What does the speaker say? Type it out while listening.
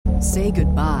Say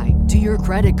goodbye to your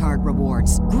credit card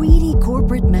rewards. Greedy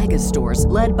corporate mega stores,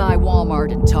 led by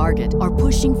Walmart and Target, are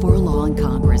pushing for a law in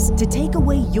Congress to take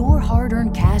away your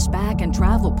hard-earned cash back and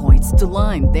travel points to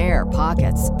line their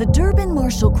pockets. The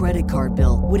Durbin-Marshall credit card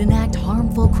bill would enact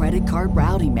harmful credit card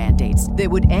routing mandates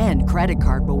that would end credit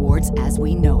card rewards as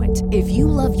we know it. If you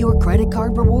love your credit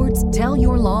card rewards, tell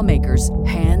your lawmakers,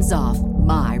 hands off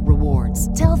my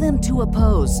rewards. Tell them to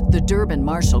oppose the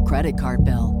Durbin-Marshall credit card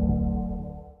bill.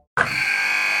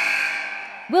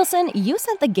 Wilson, you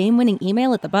sent the game-winning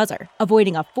email at the buzzer,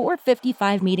 avoiding a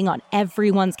 4:55 meeting on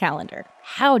everyone's calendar.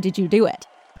 How did you do it?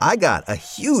 I got a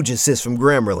huge assist from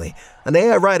Grammarly, an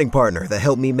AI writing partner that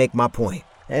helped me make my point.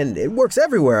 And it works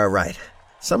everywhere I write.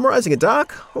 Summarizing a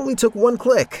doc only took one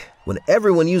click. When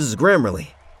everyone uses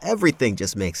Grammarly, everything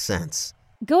just makes sense.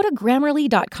 Go to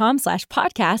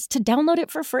Grammarly.com/podcast to download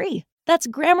it for free. That's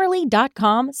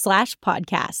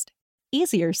Grammarly.com/podcast.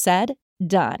 Easier said,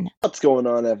 done. What's going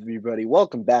on, everybody?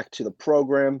 Welcome back to the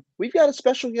program. We've got a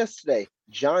special guest today,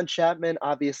 John Chapman,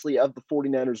 obviously of the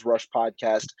 49ers Rush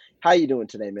podcast. How you doing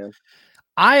today, man?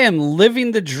 I am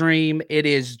living the dream. It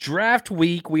is draft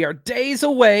week. We are days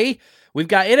away. We've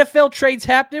got NFL trades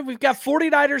happening. We've got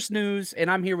 49ers news, and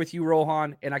I'm here with you,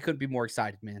 Rohan, and I couldn't be more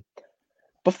excited, man.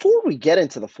 Before we get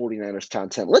into the 49ers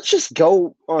content, let's just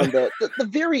go on the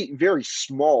very, very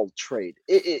small trade.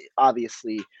 It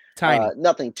obviously Tiny.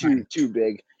 Nothing too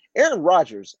big. Aaron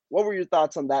Rodgers, what were your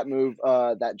thoughts on that move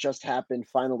that just happened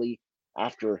finally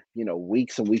after,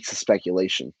 weeks and weeks of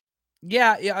speculation?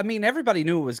 Yeah. I mean, everybody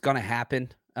knew it was going to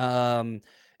happen.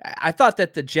 I thought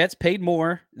that the Jets paid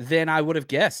more than I would have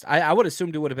guessed. I would have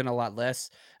assumed it would have been a lot less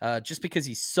just because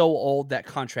he's so old. That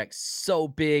contract's so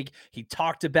big. He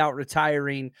talked about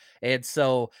retiring. And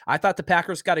so I thought the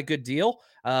Packers got a good deal.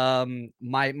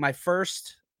 My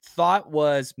first thought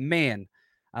was, man,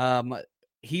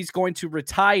 he's going to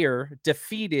retire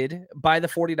defeated by the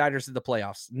 49ers in the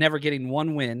playoffs, never getting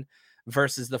one win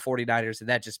versus the 49ers. And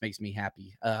that just makes me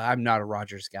happy. I'm not a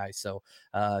Rodgers guy. So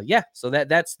so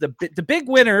that's the big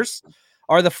winners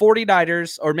are the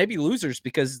 49ers, or maybe losers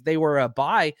because they were a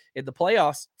bye in the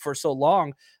playoffs for so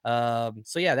long.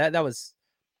 Those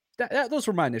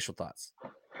were my initial thoughts.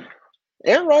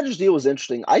 Aaron Rodgers' deal was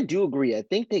interesting. I do agree. I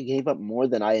think they gave up more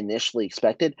than I initially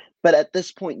expected. But at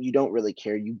this point, you don't really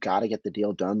care. You got to get the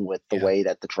deal done with the way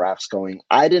that the draft's going.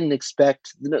 I didn't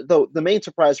expect, though the main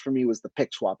surprise for me was the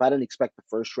pick swap. I didn't expect the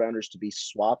first rounders to be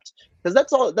swapped because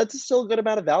that's still a good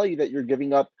amount of value that you're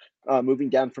giving up moving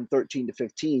down from 13 to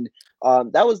 15.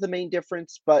 That was the main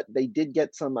difference, but they did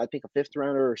get some, I think, a fifth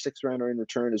rounder or sixth rounder in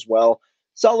return as well.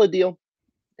 Solid deal.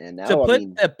 And now, to put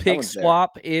a pick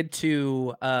swap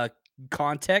into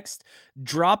context,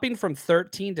 dropping from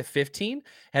 13 to 15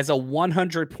 has a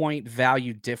 100-point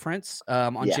value difference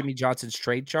on Jimmy Johnson's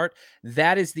trade chart.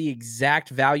 That is the exact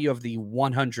value of the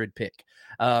 100 pick.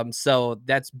 So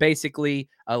that's basically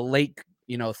a late,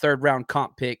 third round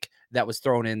comp pick that was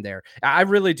thrown in there. I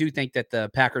really do think that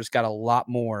the Packers got a lot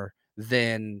more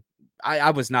than I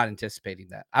was not anticipating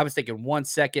that. I was thinking 1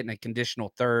 second and a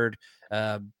conditional third.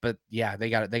 But yeah,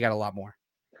 they got a lot more.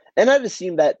 And I'd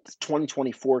assume that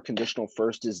 2024 conditional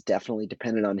first is definitely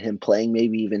dependent on him playing,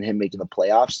 maybe even him making the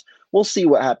playoffs. We'll see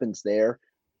what happens there.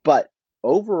 But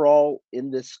overall,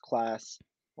 in this class,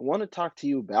 I want to talk to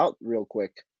you about real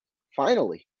quick.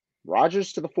 Finally,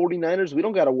 Rodgers to the 49ers. We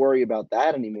don't got to worry about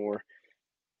that anymore.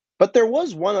 But there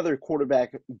was one other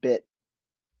quarterback bit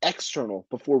external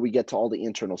before we get to all the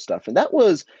internal stuff, and that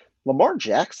was Lamar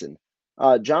Jackson.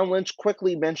 John Lynch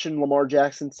quickly mentioned Lamar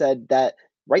Jackson, said that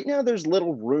right now there's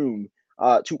little room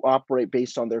to operate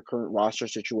based on their current roster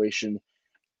situation.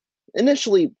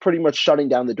 Initially, pretty much shutting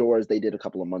down the door as they did a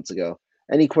couple of months ago.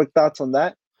 Any quick thoughts on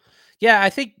that? Yeah, I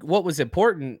think what was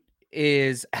important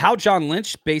is how John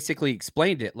Lynch basically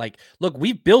explained it. Like, look,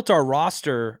 we've built our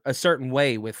roster a certain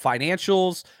way with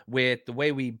financials, with the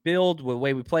way we build, with the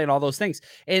way we play and all those things.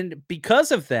 And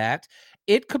because of that,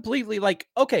 it completely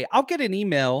okay, I'll get an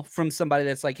email from somebody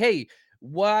that's like, hey,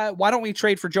 why don't we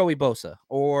trade for Joey Bosa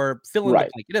or fill in the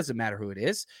blank? It doesn't matter who it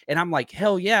is. And I'm like,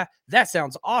 hell yeah, that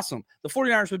sounds awesome. The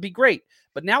 49ers would be great.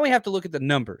 But now we have to look at the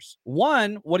numbers.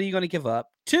 1, what are you going to give up?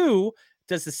 2,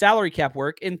 does the salary cap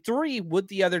work? And 3, would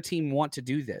the other team want to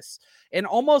do this? And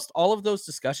almost all of those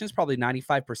discussions, probably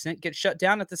 95%, get shut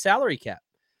down at the salary cap.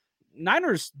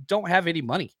 Niners don't have any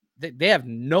money. They have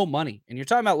no money. And you're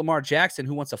talking about Lamar Jackson,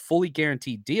 who wants a fully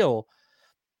guaranteed deal.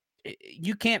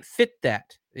 You can't fit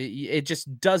that. It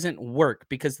just doesn't work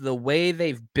because of the way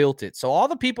they've built it. So all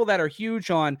the people that are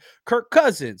huge on Kirk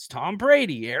Cousins, Tom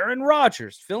Brady, Aaron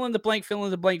Rodgers, fill in the blank, fill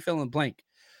in the blank, fill in the blank.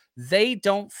 they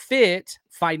don't fit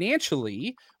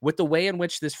financially with the way in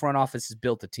which this front office has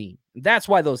built the team. That's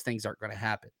why those things aren't going to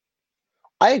happen.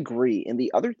 I agree. And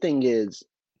the other thing is,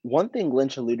 one thing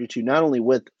Lynch alluded to, not only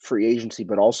with free agency,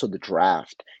 but also the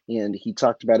draft. And he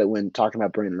talked about it when talking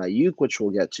about Brandon Ayuk, which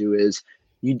we'll get to, is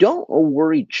you don't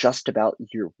worry just about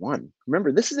year one.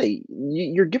 Remember, this is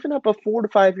you're giving up a 4 to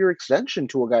 5 year extension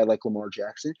to a guy like Lamar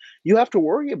Jackson. You have to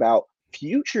worry about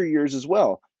future years as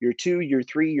well. Year two, year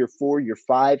three, year four, year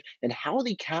five, and how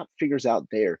the cap figures out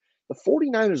there. The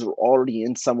 49ers are already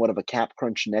in somewhat of a cap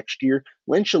crunch next year.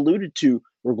 Lynch alluded to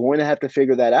we're going to have to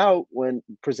figure that out when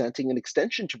presenting an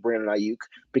extension to Brandon Ayuk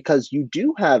because you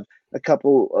do have a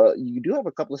couple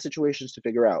of situations to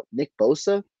figure out. Nick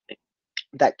Bosa,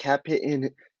 that cap hit in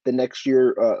the next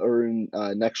year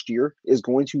next year is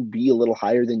going to be a little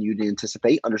higher than you'd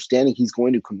anticipate, understanding he's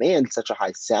going to command such a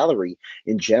high salary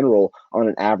in general on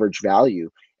an average value.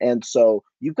 And so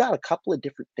you've got a couple of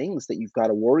different things that you've got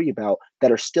to worry about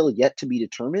that are still yet to be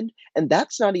determined. And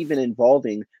that's not even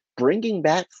involving bringing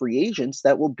back free agents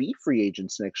that will be free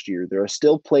agents next year. There are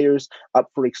still players up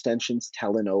for extensions.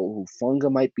 Talanoa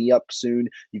Hufanga might be up soon.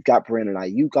 You've got Brandon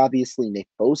Ayuk, obviously. Nick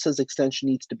Bosa's extension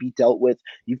needs to be dealt with.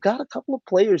 You've got a couple of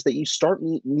players that you start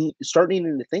needing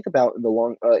to think about in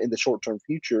the short term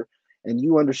future, and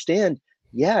you understand.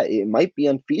 Yeah, it might be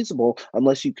unfeasible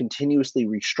unless you continuously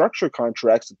restructure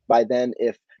contracts. By then,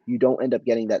 if you don't end up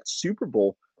getting that Super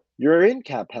Bowl, you're in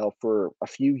cap hell for a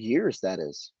few years. That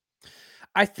is.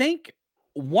 I think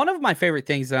one of my favorite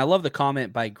things, and I love the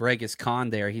comment by Greg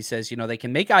Khan there. He says, they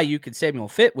can make Ayuk and Samuel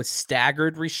fit with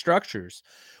staggered restructures.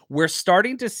 We're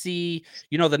starting to see,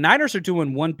 the Niners are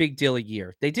doing one big deal a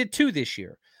year. They did two this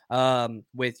year.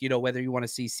 With, whether you want to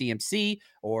see CMC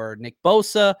or Nick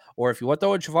Bosa, or if you want to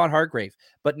throw in Javon Hargrave.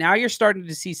 But now you're starting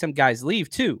to see some guys leave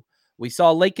too. We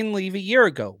saw Laken leave a year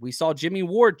ago. We saw Jimmy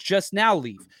Ward just now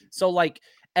leave. So like,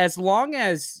 as long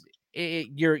as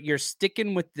you're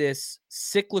sticking with this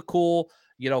cyclical,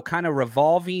 kind of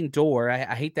revolving door.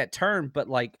 I hate that term, but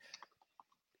like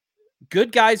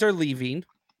good guys are leaving,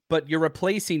 but you're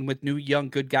replacing with new young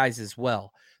good guys as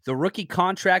well. The rookie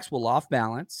contracts will off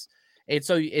balance. And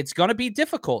so it's going to be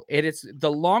difficult. It's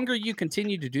the longer you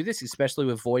continue to do this, especially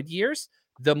with void years,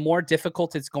 the more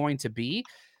difficult it's going to be.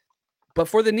 But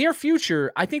for the near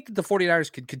future, I think that the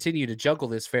 49ers could continue to juggle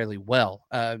this fairly well.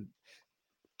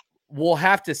 We'll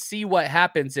have to see what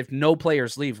happens if no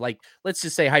players leave. Like, let's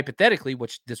just say hypothetically,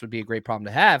 which this would be a great problem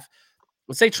to have.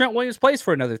 Let's say Trent Williams plays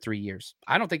for another 3 years.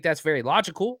 I don't think that's very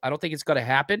logical. I don't think it's going to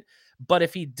happen. But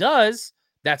if he does,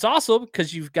 that's awesome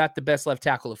because you've got the best left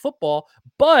tackle of football.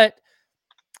 But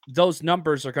those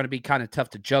numbers are going to be kind of tough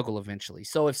to juggle eventually.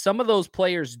 So if some of those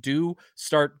players do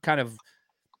start kind of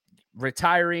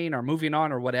retiring or moving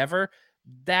on or whatever,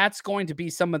 that's going to be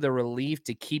some of the relief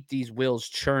to keep these wheels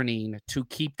churning, to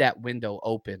keep that window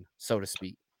open, so to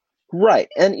speak. Right.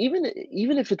 And even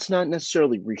if it's not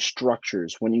necessarily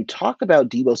restructures, when you talk about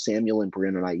Deebo Samuel and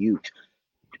Brandon Ayuk,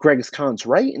 Greg Khan's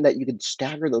right in that you could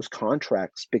stagger those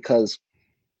contracts because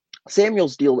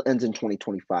Samuel's deal ends in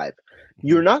 2025.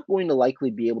 You're not going to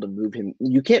likely be able to move him.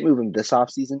 You can't move him this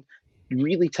offseason.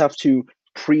 Really tough to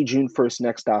pre-June 1st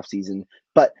next offseason.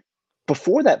 But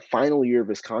before that final year of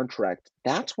his contract,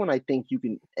 that's when I think you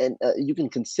can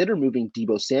consider moving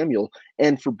Deebo Samuel.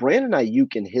 And for Brandon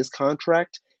Ayuk in his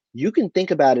contract, you can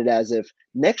think about it as if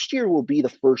next year will be the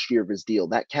first year of his deal.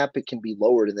 That cap it can be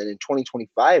lowered, and then in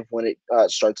 2025, when it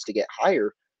starts to get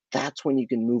higher, that's when you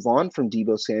can move on from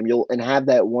Deebo Samuel and have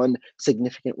that one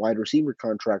significant wide receiver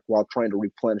contract while trying to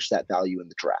replenish that value in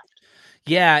the draft.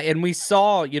 Yeah, and we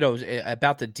saw,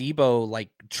 about the Deebo like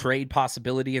trade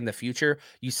possibility in the future.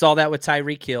 You saw that with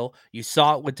Tyreek Hill. You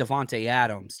saw it with Devontae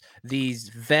Adams. These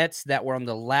vets that were on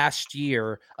the last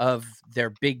year of their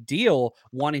big deal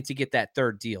wanting to get that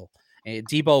third deal. And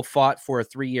Deebo fought for a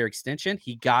 3-year extension.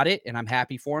 He got it, and I'm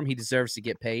happy for him. He deserves to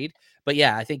get paid. But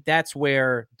yeah, I think that's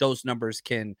where those numbers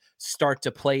can start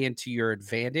to play into your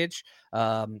advantage.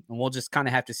 And we'll just kind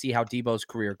of have to see how Deebo's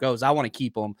career goes. I want to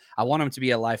keep him. I want him to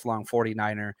be a lifelong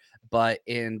 49er. But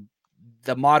in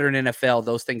the modern NFL,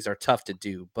 those things are tough to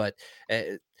do. But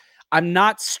I'm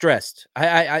not stressed.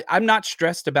 I'm not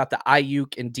stressed about the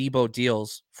Ayuk and Deebo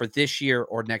deals for this year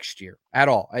or next year at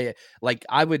all.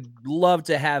 I would love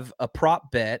to have a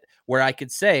prop bet where I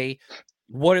could say,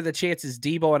 what are the chances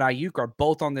Deebo and Ayuk are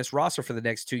both on this roster for the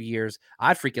next 2 years?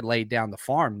 I'd freaking lay down the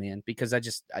farm, man, because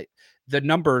the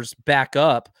numbers back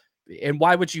up. And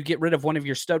why would you get rid of one of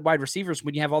your stud wide receivers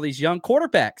when you have all these young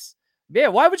quarterbacks? Yeah,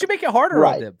 why would you make it harder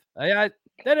on them? That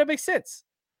doesn't make sense.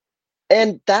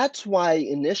 And that's why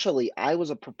initially I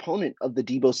was a proponent of the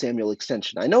Deebo Samuel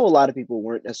extension. I know a lot of people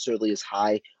weren't necessarily as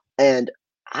high, and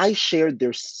I shared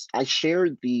the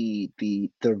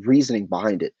reasoning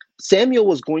behind it. Samuel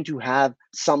was going to have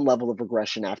some level of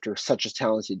regression after such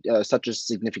a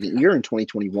significant year in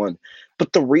 2021.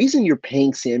 But the reason you're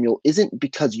paying Samuel isn't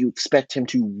because you expect him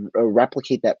to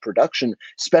replicate that production,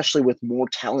 especially with more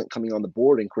talent coming on the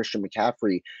board in Christian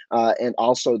McCaffrey, and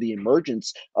also the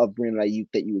emergence of Brandon Ayuk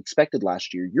that you expected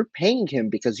last year. You're paying him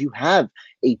because you have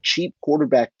a cheap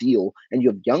quarterback deal and you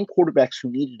have young quarterbacks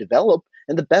who need to develop,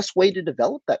 and the best way to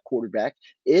develop that quarterback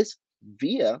is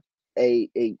via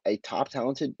a top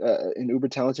talented, an uber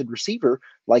talented receiver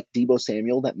like Debo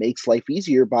Samuel that makes life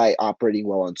easier by operating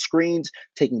well on screens,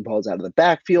 taking balls out of the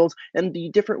backfield, and the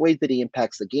different ways that he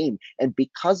impacts the game. And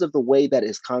because of the way that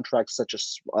his contract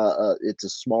it's a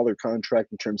smaller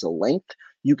contract in terms of length,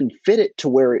 you can fit it to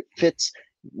where it fits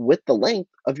with the length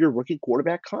of your rookie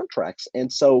quarterback contracts.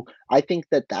 And so I think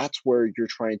that that's where you're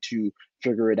trying to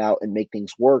figure it out and make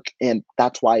things work. And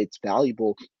that's why it's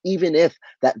valuable, even if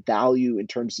that value in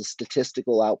terms of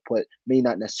statistical output may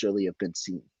not necessarily have been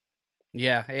seen.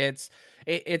 Yeah, it's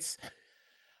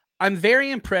I'm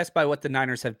very impressed by what the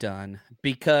Niners have done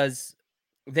because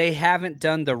they haven't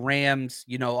done the Rams,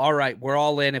 all right, we're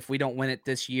all in. If we don't win it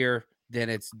this year, then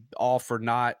it's all for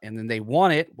naught. And then they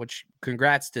won it, which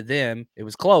congrats to them. It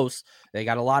was close. They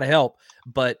got a lot of help,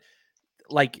 but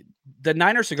like the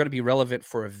Niners are going to be relevant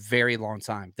for a very long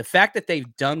time. The fact that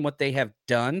they've done what they have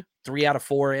done, 3 out of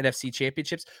 4 NFC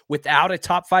championships without a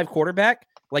top 5 quarterback,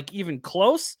 like even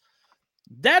close,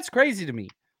 that's crazy to me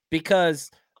because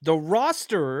the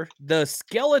roster, the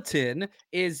skeleton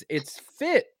it's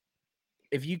fit.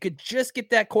 If you could just get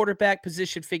that quarterback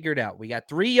position figured out. We got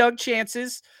 3 young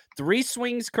chances, 3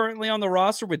 swings currently on the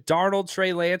roster with Darnold,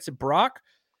 Trey Lance, and Brock.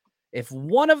 If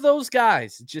one of those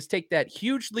guys just take that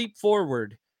huge leap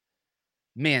forward,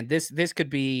 man, this could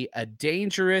be a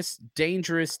dangerous,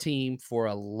 dangerous team for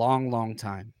a long, long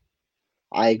time.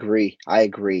 I agree. I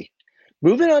agree.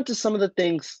 Moving on to some of the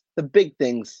big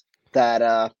things that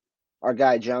our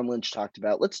guy John Lynch talked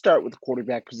about. Let's start with the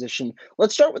quarterback position.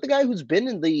 Let's start with the guy who's been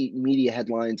in the media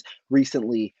headlines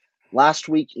recently. Last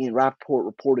week, Ian Rappaport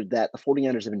reported that the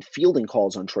 49ers have been fielding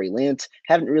calls on Trey Lance,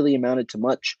 haven't really amounted to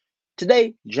much.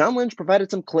 Today, John Lynch provided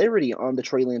some clarity on the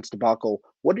Trey Lance debacle.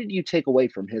 What did you take away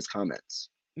from his comments?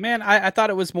 Man, I thought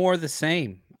it was more of the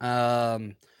same.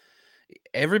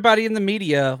 Everybody in the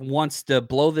media wants to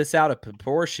blow this out of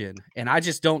proportion, and I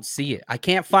just don't see it. I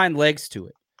can't find legs to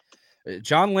it.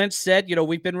 John Lynch said,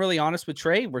 we've been really honest with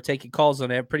Trey. We're taking calls on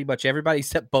pretty much everybody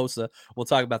except Bosa. We'll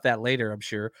talk about that later, I'm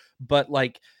sure. But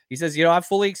he says, I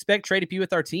fully expect Trey to be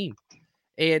with our team.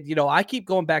 And, I keep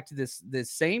going back to this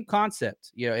same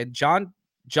concept, and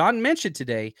John mentioned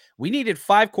today, we needed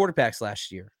 5 quarterbacks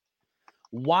last year.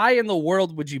 Why in the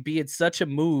world would you be in such a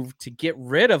move to get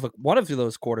rid of one of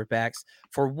those quarterbacks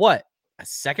for what? A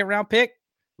second round pick?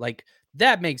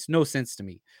 That makes no sense to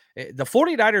me. The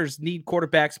 49ers need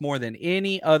quarterbacks more than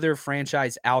any other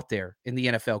franchise out there in the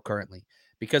NFL currently.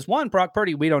 Because one, Brock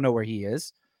Purdy, we don't know where he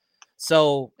is.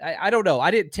 So I don't know.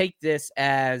 I didn't take this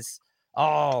as,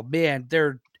 oh man,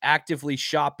 they're actively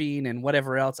shopping and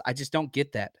whatever else. I just don't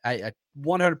get that. I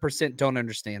 100% don't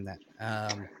understand that.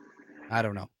 I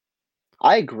don't know.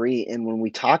 I agree. And when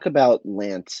we talk about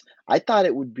Lance, I thought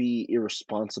it would be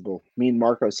irresponsible. Me and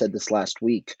Marco said this last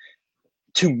week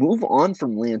to move on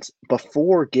from Lance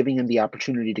before giving him the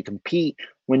opportunity to compete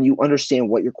when you understand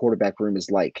what your quarterback room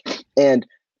is like. And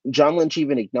John Lynch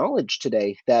even acknowledged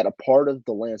today that a part of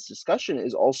the Lance discussion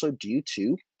is also due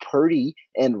to Purdy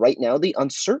and right now the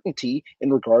uncertainty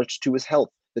in regards to his health.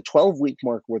 The 12-week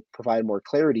mark would provide more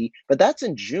clarity, but that's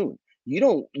in June. You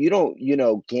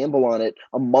don't gamble on it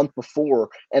a month before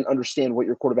and understand what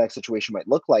your quarterback situation might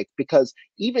look like, because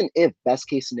even if best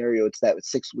case scenario it's that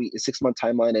 6-month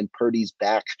timeline and Purdy's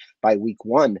back by week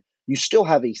 1, you still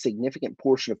have a significant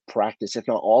portion of practice, if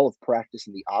not all of practice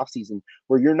in the offseason,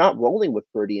 where you're not rolling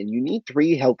with Purdy, and you need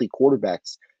 3 healthy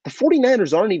quarterbacks. The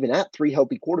 49ers aren't even at 3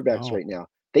 healthy quarterbacks right now.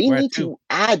 They We're at need 2. to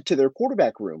add to their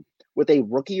quarterback room with a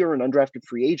rookie or an undrafted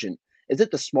free agent. Is it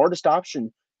the smartest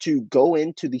option to go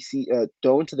into the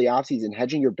offseason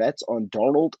hedging your bets on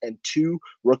Darnold and 2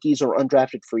 rookies or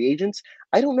undrafted free agents?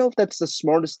 I don't know if that's the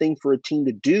smartest thing for a team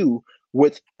to do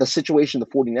with the situation the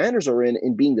 49ers are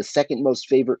in being the second most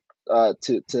favorite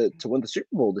to win the Super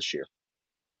Bowl this year.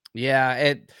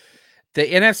 Yeah, the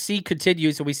NFC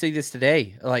continues, and we see this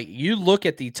today. You look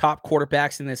at the top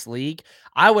quarterbacks in this league,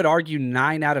 I would argue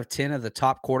 9 out of 10 of the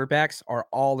top quarterbacks are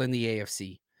all in the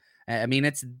AFC. I mean,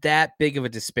 it's that big of a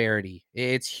disparity.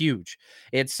 It's huge.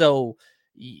 And so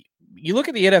you look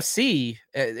at the NFC,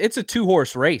 it's a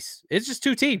 2-horse race. It's just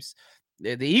 2 teams.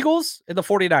 the Eagles and the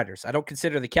 49ers. I don't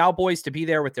consider the Cowboys to be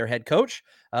there with their head coach.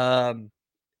 And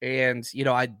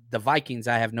the Vikings,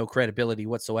 I have no credibility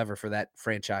whatsoever for that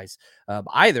franchise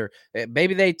either.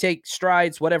 Maybe they take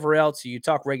strides, whatever else. You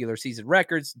talk regular season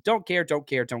records. Don't care.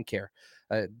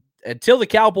 Until the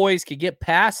Cowboys can get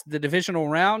past the divisional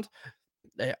round,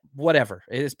 whatever.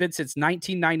 It has been since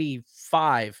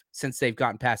 1995 since they've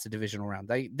gotten past the divisional round.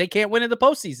 They can't win in the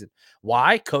postseason.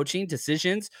 Why? Coaching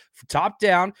decisions from top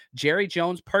down. Jerry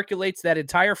Jones percolates that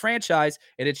entire franchise,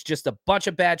 and it's just a bunch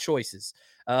of bad choices.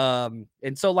 And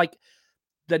so, like,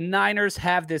 the Niners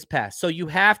have this pass, so you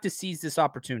have to seize this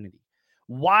opportunity.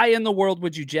 Why in the world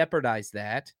would you jeopardize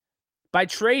that by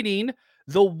trading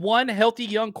the one healthy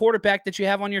young quarterback that you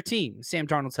have on your team? Sam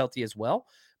Darnold's healthy as well,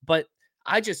 but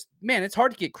it's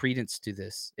hard to get credence to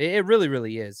this. It really,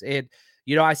 really is.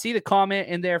 I see the comment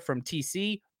in there from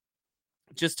TC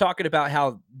just talking about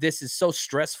how this is so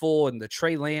stressful and the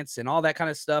Trey Lance and all that kind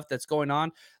of stuff that's going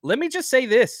on. Let me just say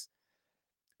this.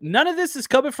 None of this is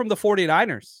coming from the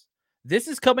 49ers. This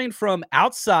is coming from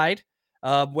outside,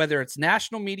 whether it's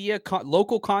national media,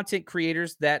 local content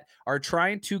creators that are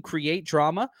trying to create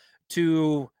drama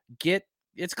to get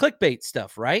it's clickbait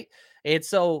stuff, right? And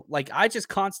so, like, I just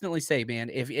constantly say, man,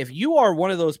 if you are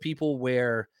one of those people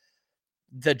where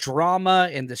the drama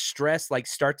and the stress like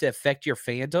start to affect your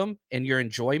fandom and your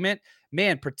enjoyment,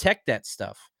 man, protect that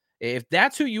stuff. If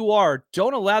that's who you are,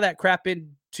 don't allow that crap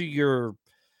into your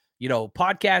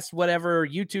podcast, whatever,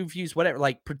 YouTube views, whatever.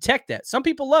 Like, protect that. Some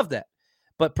people love that,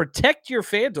 but protect your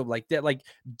fandom like that. Like,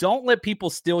 don't let people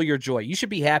steal your joy. You should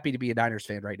be happy to be a Niners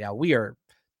fan right now. We are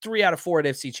 3 out of 4 at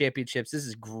FC championships. This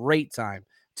is great time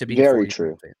to be a Very 49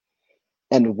 true. fan.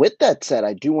 And with that said,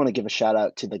 I do want to give a shout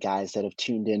out to the guys that have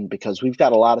tuned in, because we've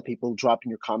got a lot of people dropping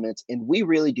your comments, and we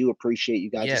really do appreciate you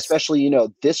guys, Yes. especially,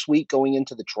 this week going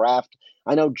into the draft.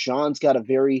 I know John's got a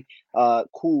very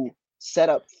cool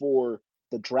setup for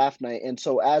the draft night. And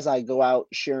so as I go out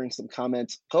sharing some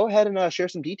comments, go ahead and share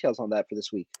some details on that for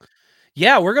this week.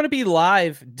 Yeah, we're going to be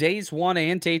live days 1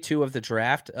 and day 2 of the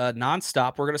draft,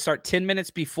 nonstop. We're going to start 10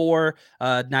 minutes before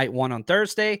night 1 on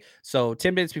Thursday. So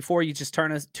 10 minutes before, you just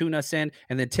tune us in,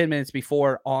 and then 10 minutes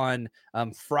before on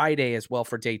Friday as well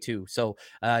for day 2. So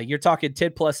you're talking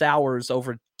 10 plus hours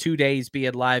over 2 days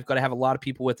being live. Going to have a lot of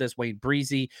people with us: Wayne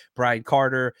Breezy, Brian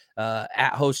Carter,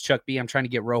 at host Chuck B. I'm trying to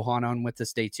get Rohan on with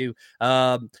us day 2.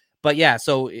 But yeah,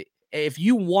 so if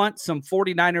you want some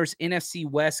 49ers NFC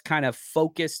West kind of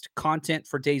focused content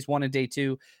for days 1 and day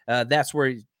 2, that's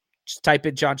where just type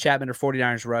in John Chapman or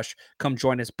 49ers Rush. Come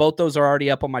join us. Both those are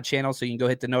already up on my channel, so you can go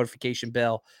hit the notification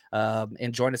bell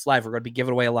and join us live. We're going to be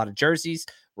giving away a lot of jerseys.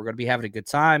 We're going to be having a good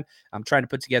time. I'm trying to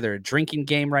put together a drinking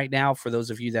game right now for those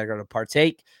of you that are going to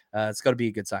partake. It's going to be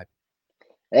a good time.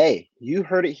 Hey, you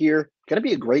heard it here. Going to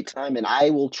be a great time, and I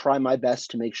will try my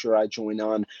best to make sure I join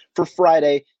on for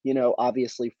Friday.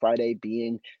 Obviously Friday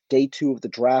being day 2 of the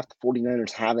draft,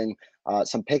 49ers having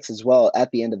some picks as well at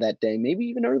the end of that day, maybe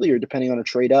even earlier, depending on a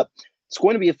trade up. It's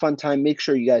going to be a fun time. Make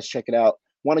sure you guys check it out.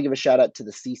 Want to give a shout out to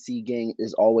the CC gang,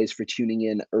 as always, for tuning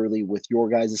in early with your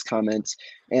guys' comments.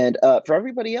 And for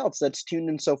everybody else that's tuned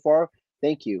in so far,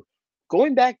 thank you.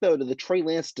 Going back, though, to the Trey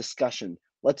Lance discussion,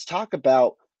 let's talk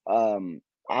about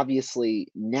obviously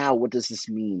now what does this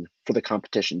mean for the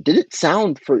competition? Did it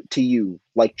sound to you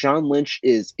like John Lynch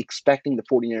is expecting the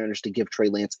 49ers to give Trey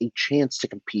Lance a chance to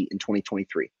compete in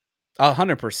 2023?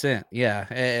 100%.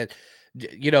 Yeah.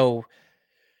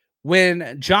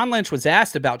 When John Lynch was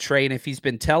asked about Trey and if he's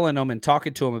been telling them and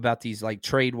talking to him about these like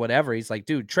trade whatever, he's like,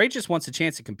 dude, Trey just wants a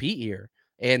chance to compete here.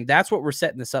 And that's what we're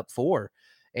setting this up for.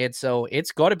 And so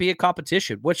it's got to be a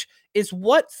competition, which is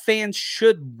what fans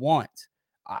should want.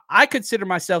 I consider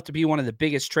myself to be one of the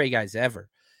biggest Trey guys ever.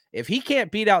 If he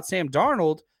can't beat out Sam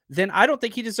Darnold, then I don't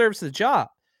think he deserves the job.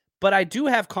 But I do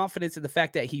have confidence in the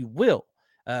fact that he will.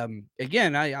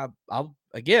 Again, I'll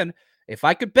if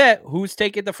I could bet who's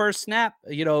taking the first snap,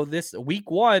 this week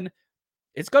 1,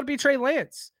 it's going to be Trey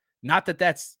Lance. Not that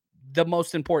that's the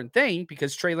most important thing,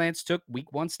 because Trey Lance took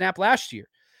week 1 snap last year.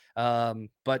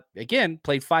 But again,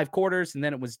 played 5 quarters and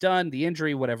then it was done, the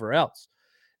injury, whatever else.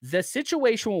 The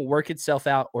situation will work itself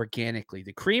out organically.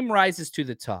 The cream rises to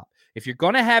the top. If you're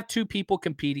going to have 2 people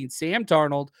competing, Sam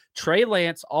Darnold, Trey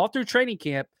Lance, all through training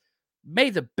camp, may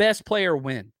the best player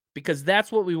win, because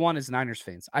that's what we want as Niners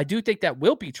fans. I do think that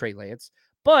will be Trey Lance,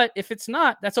 but if it's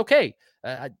not, that's okay.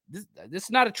 This is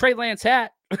not a Trey Lance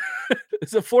hat.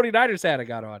 It's a 49ers hat I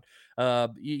got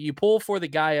on. You pull for the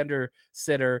guy under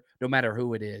center, no matter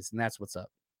who it is, and that's what's up.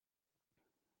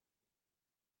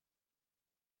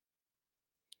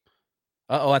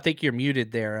 I think you're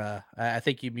muted there. I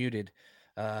think you muted.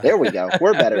 There we go.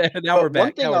 We're better. Now we're But one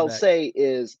back. thing I'll say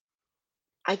is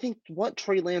I think what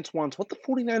Trey Lance wants, what the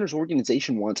 49ers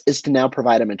organization wants, is to now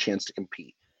provide him a chance to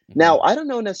compete. Mhm. Now, I don't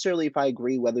know necessarily if I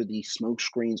agree whether the smoke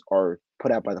screens are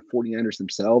put out by the 49ers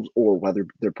themselves or whether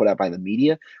they're put out by the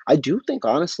media. I do think,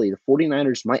 honestly, the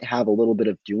 49ers might have a little bit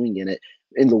of doing in it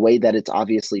in the way that it's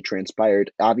obviously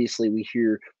transpired. Obviously, we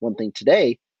hear one thing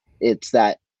today, it's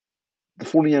that the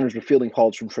 49ers were fielding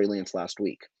calls from Trey Lance last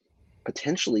week,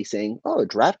 potentially saying, oh, a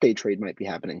draft day trade might be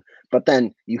happening. But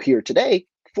then you hear today,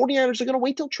 49ers are going to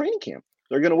wait till training camp.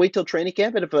 They're going to wait till training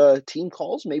camp. And if a team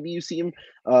calls, maybe you see him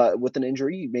with an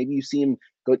injury. Maybe you see him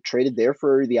go traded there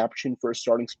for the opportunity for a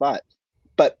starting spot.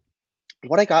 But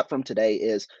what I got from today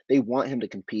is they want him to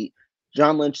compete.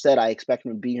 John Lynch said, I expect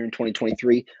him to be here in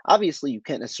 2023. Obviously, you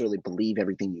can't necessarily believe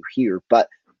everything you hear, but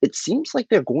it seems like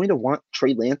they're going to want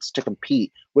Trey Lance to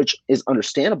compete, which is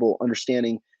understandable,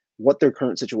 understanding what their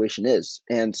current situation is.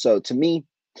 And so to me,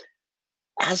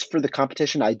 as for the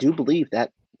competition, I do believe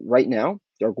that right now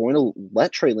they're going to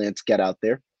let Trey Lance get out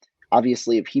there.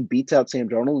 Obviously, if he beats out Sam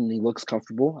Darnold and he looks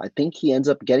comfortable, I think he ends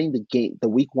up getting the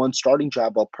week one starting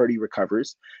job while Purdy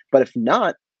recovers. But if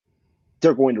not,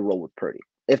 they're going to roll with Purdy.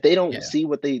 If they don't Yeah. see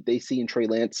what they see in Trey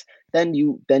Lance, then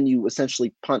you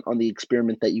essentially punt on the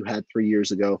experiment that you had 3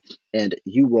 years ago, and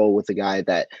you roll with the guy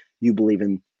that you believe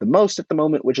in the most at the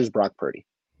moment, which is Brock Purdy.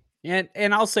 And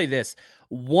I'll say this,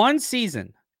 one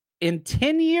season in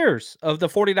 10 years of the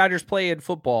 49ers playing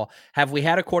football, have we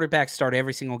had a quarterback start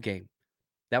every single game.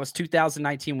 That was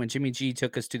 2019 when Jimmy G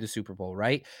took us to the Super Bowl,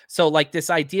 right? So, like, this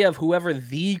idea of whoever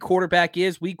the quarterback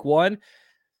is week one,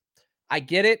 I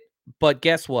get it, but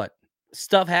guess what?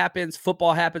 Stuff happens,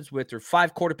 football happens with their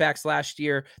 5 quarterbacks last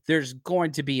year. There's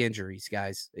going to be injuries,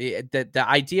 guys. The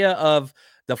idea of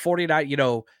the 49,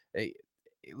 eh,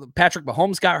 Patrick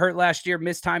Mahomes got hurt last year,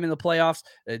 missed time in the playoffs.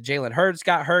 Jalen Hurts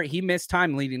got hurt. He missed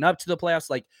time leading up to the playoffs.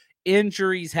 Like,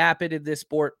 injuries happen in this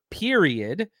sport,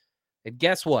 period. And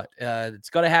guess what? It's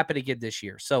going to happen again this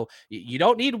year. So you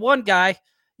don't need one guy.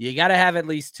 You got to have at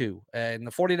least two. In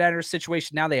the 49ers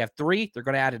situation now, they have 3. They're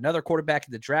going to add another quarterback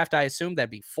in the draft, I assume.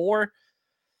 That'd be 4.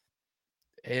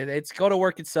 It's going to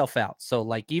work itself out. So,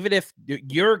 like, even if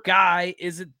your guy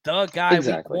isn't the guy week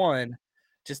Exactly. one,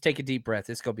 just take a deep breath.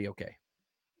 It's going to be okay.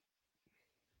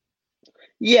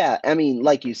 Yeah, I mean,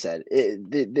 like you said,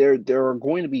 there are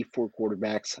going to be 4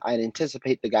 quarterbacks. I'd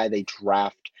anticipate the guy they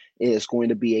draft is going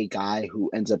to be a guy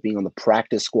who ends up being on the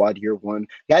practice squad year one,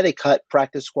 guy they cut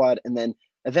practice squad, and then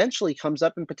eventually comes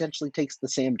up and potentially takes the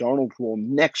Sam Darnold role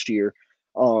next year.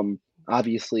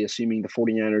 Obviously, assuming the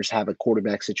 49ers have a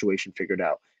quarterback situation figured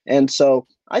out. And so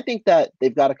I think that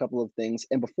they've got a couple of things.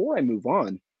 And before I move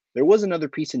on, there was another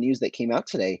piece of news that came out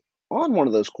today on one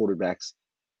of those quarterbacks.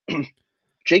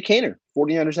 Jake Haener,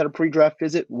 49ers had a pre-draft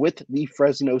visit with the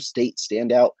Fresno State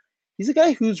standout. He's a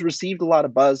guy who's received a lot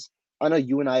of buzz. I know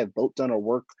you and I have both done our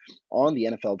work on the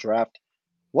NFL draft.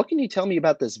 What can you tell me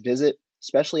about this visit,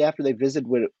 especially after they visited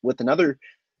with another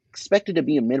expected to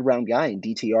be a mid-round guy in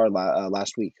DTR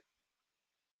last week?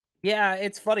 Yeah,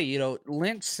 it's funny.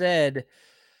 Lynch said,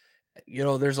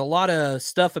 there's a lot of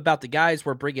stuff about the guys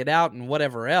we're bringing out and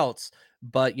whatever else.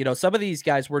 But, some of these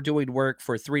guys were doing work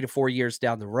for 3 to 4 years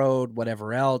down the road,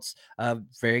 whatever else.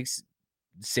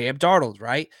 Sam Darnold,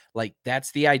 right? Like,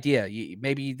 that's the idea.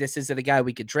 Maybe this isn't a guy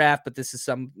we could draft, but this is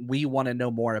some we want to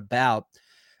know more about.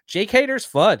 Jake Hader's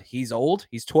fun. He's old.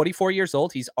 He's 24 years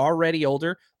old. He's already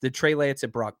older than Trey Lance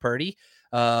and Brock Purdy.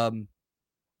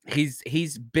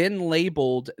 He's been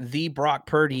labeled the Brock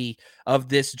Purdy of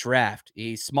this draft.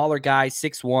 He's smaller guy,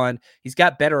 6'1". He's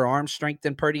got better arm strength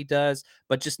than Purdy does,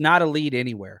 but just not elite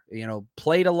anywhere.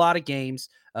 Played a lot of games,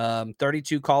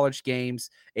 32 college games,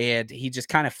 and he just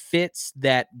kind of fits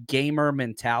that gamer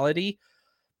mentality.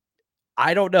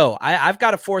 I don't know. I've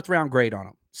got a 4th round grade on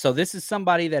him. So this is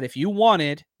somebody that if you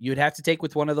wanted, you'd have to take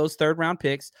with one of those 3rd round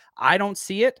picks. I don't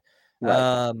see it.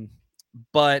 Right.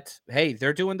 But hey,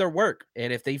 they're doing their work.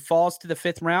 And if they falls to the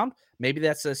 5th round, maybe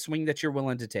that's a swing that you're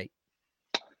willing to take.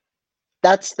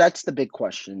 That's the big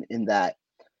question in that.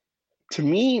 To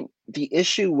me, the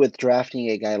issue with drafting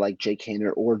a guy like Jake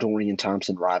Haener or Dorian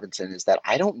Thompson-Robinson is that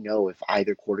I don't know if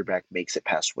either quarterback makes it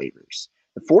past waivers.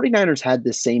 The 49ers had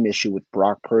the same issue with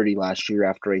Brock Purdy last year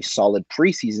after a solid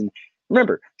preseason.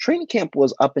 Remember, training camp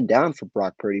was up and down for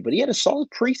Brock Purdy, but he had a solid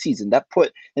preseason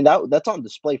that's on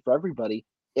display for everybody.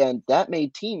 And that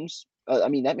made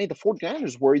that made the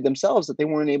 49ers worry themselves that they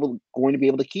weren't going to be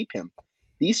able to keep him.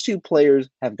 These 2 players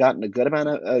have gotten a good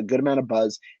amount of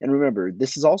buzz. And remember,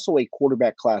 this is also a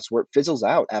quarterback class where it fizzles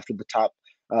out after the top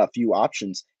few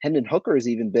options. Hendon Hooker has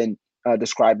even been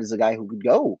described as a guy who could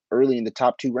go early in the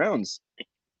top 2 rounds.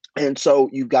 And so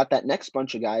you've got that next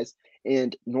bunch of guys.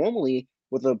 And normally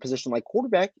with a position like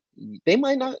quarterback, they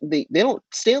might not they don't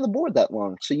stay on the board that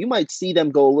long. So you might see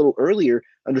them go a little earlier,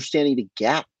 understanding the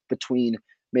gap between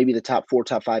maybe the top four,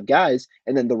 top five guys,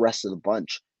 and then the rest of the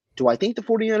bunch. Do I think the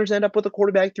 49ers end up with a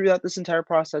quarterback throughout this entire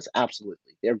process?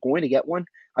 Absolutely. They're going to get one.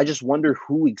 I just wonder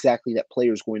who exactly that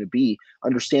player is going to be,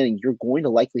 understanding you're going to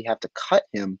likely have to cut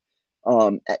him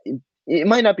it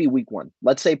might not be week one.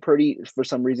 Let's say Purdy, for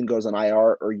some reason, goes on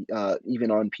IR or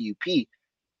even on PUP.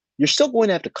 You're still going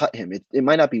to have to cut him. It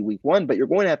might not be week one, but you're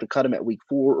going to have to cut him at week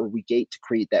 4 or week 8 to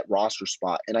create that roster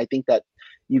spot. And I think that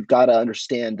you've got to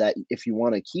understand that if you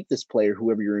want to keep this player,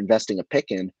 whoever you're investing a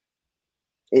pick in,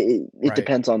 it Right.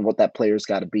 depends on what that player's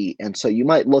got to be. And so you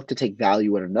might look to take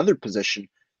value at another position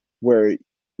where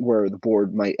the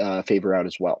board might favor out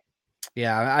as well.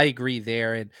 Yeah, I agree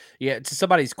there. And yeah, to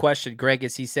somebody's question, Greg,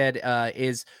 as he said,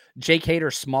 is Jake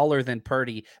Hader smaller than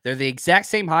Purdy? They're the exact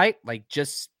same height, like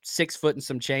just 6 foot and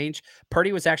some change.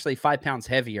 Purdy was actually 5 pounds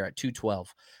heavier at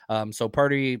 212. So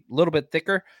Purdy a little bit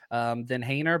thicker than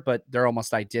Hader, but they're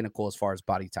almost identical as far as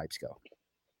body types go.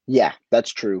 Yeah,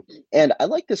 that's true. And I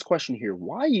like this question here.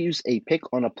 Why use a pick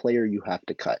on a player you have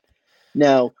to cut?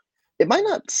 Now, it might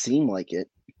not seem like it,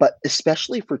 but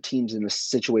especially for teams in a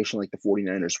situation like the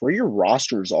 49ers, where your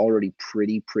roster is already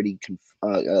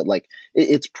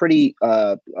it's pretty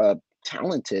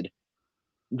talented,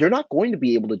 you're not going to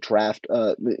be able to draft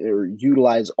or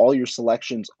utilize all your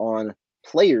selections on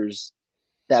players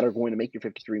that are going to make your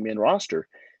 53-man roster.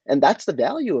 And that's the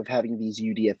value of having these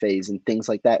UDFAs and things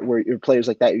like that, where your players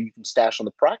like that you can stash on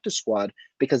the practice squad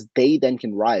because they then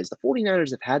can rise. The 49ers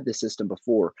have had this system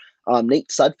before. Nate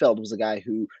Sudfeld was a guy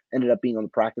who ended up being on the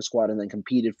practice squad and then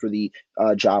competed for the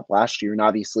job last year. And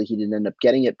obviously he didn't end up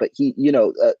getting it, but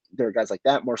there are guys like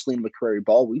that. Marceline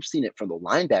McCrary-Ball, we've seen it from the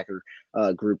linebacker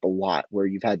group a lot, where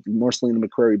you've had Marceline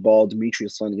McCrary-Ball,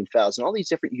 Demetrius Lundgren-Fowles, and all these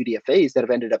different UDFAs that have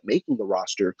ended up making the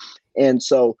roster. And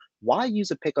so why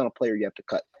use a pick on a player you have to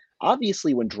cut?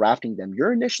 Obviously, when drafting them,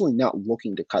 you're initially not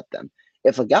looking to cut them.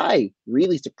 If a guy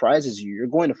really surprises you, you're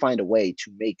going to find a way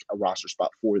to make a roster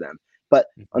spot for them. But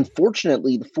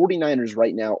unfortunately, the 49ers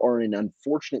right now are in an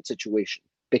unfortunate situation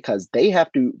because they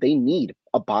need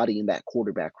a body in that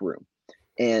quarterback room.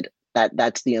 And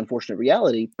that's the unfortunate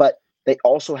reality. But they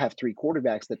also have 3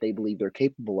 quarterbacks that they believe they're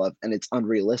capable of, and it's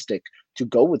unrealistic to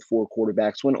go with 4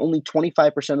 quarterbacks when only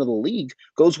 25% of the league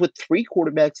goes with 3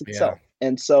 quarterbacks itself. Yeah.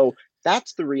 And so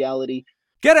that's the reality.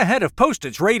 Get ahead of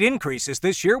postage rate increases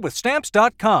this year with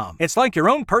Stamps.com. It's like your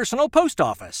own personal post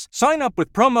office. Sign up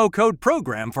with promo code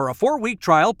PROGRAM for a 4-week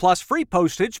trial plus free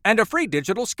postage and a free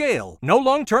digital scale. No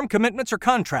long-term commitments or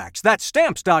contracts. That's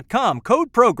Stamps.com,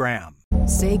 code PROGRAM.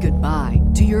 Say goodbye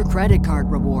to your credit card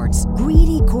rewards.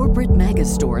 Greedy corporate mega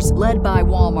stores, led by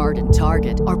Walmart and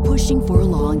Target, are pushing for a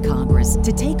law in Congress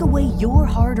to take away your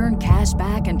hard-earned cash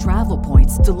back and travel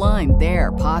points to line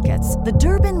their pockets. The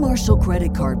Durbin-Marshall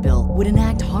credit card bill would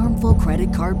enact harmful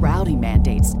credit card routing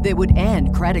mandates that would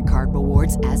end credit card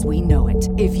rewards as we know it.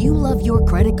 If you love your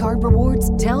credit card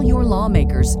rewards, tell your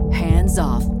lawmakers, hands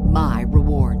off my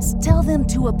rewards. Tell them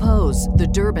to oppose the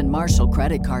Durbin-Marshall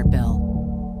credit card bill.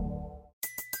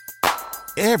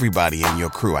 Everybody in your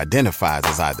crew identifies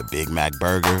as either Big Mac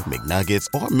Burger, McNuggets,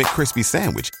 or McCrispy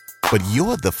Sandwich. But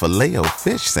you're the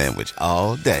Filet-O-Fish Sandwich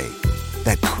all day.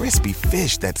 That crispy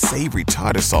fish, that savory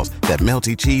tartar sauce, that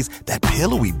melty cheese, that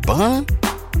pillowy bun.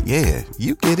 Yeah,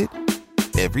 you get it.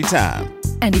 Every time.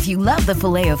 And if you love the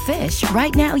Filet-O-Fish,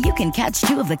 right now you can catch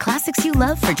 2 of the classics you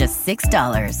love for just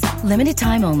 $6. Limited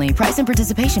time only. Price and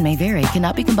participation may vary.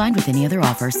 Cannot be combined with any other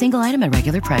offer. Single item at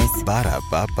regular price.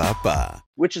 Ba-da-ba-ba-ba.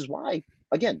 Which is why,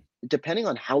 again, depending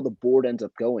on how the board ends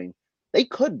up going, they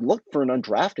could look for an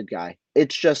undrafted guy.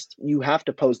 It's just you have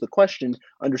to pose the question,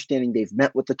 understanding they've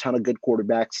met with a ton of good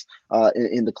quarterbacks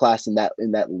in the class in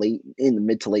the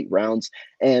mid to late rounds,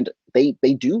 and they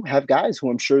do have guys who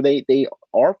I'm sure they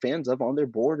are fans of on their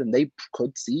board, and they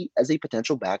could see as a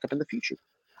potential backup in the future.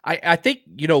 I think,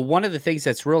 one of the things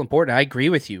that's real important, I agree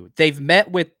with you. They've met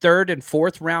with 3rd and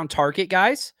 4th round target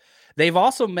guys. They've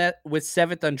also met with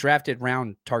 7th undrafted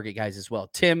round target guys as well.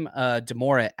 Tim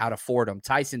DeMora out of Fordham,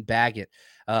 Tyson Baggett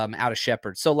out of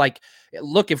Shepherd. So,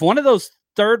 look, if one of those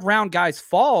 3rd round guys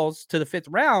falls to the 5th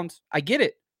round, I get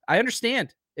it. I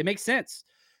understand. It makes sense.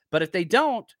 But if they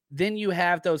don't, then you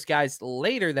have those guys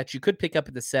later that you could pick up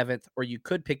at the 7th, or you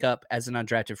could pick up as an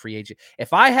undrafted free agent.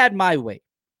 If I had my way,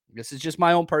 this is just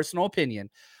my own personal opinion,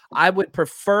 I would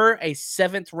prefer a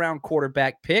 7th round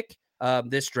quarterback pick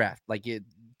this draft.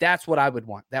 That's what I would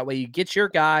want. That way you get your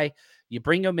guy, you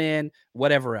bring him in,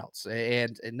 whatever else.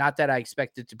 And not that I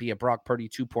expect it to be a Brock Purdy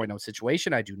 2.0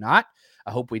 situation. I do not.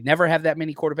 I hope we never have that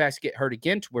many quarterbacks get hurt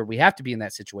again to where we have to be in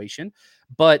that situation.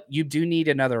 But you do need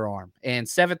another arm. And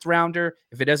 7th rounder,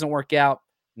 if it doesn't work out,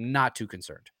 not too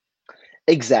concerned.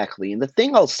 Exactly. And the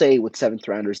thing I'll say with 7th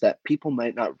rounders that people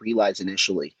might not realize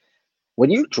initially, when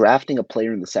you're drafting a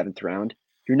player in the 7th round,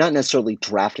 you're not necessarily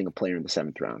drafting a player in the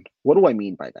 7th round. What do I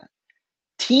mean by that?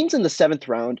 Teams in the 7th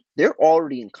round, they're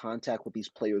already in contact with these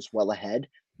players well ahead,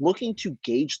 looking to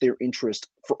gauge their interest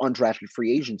for undrafted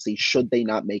free agency should they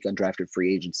not make undrafted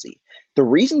free agency. The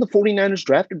reason the 49ers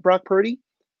drafted Brock Purdy,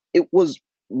 it was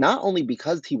not only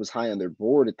because he was high on their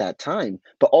board at that time,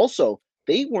 but also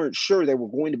they weren't sure they were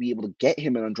going to be able to get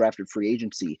him an undrafted free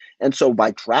agency. And so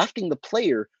by drafting the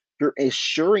player, you're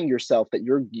assuring yourself that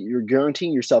you're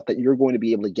guaranteeing yourself that you're going to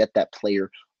be able to get that player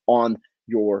on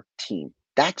your team.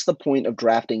 That's the point of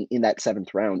drafting in that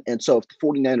 7th round. And so if the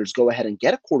 49ers go ahead and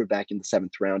get a quarterback in the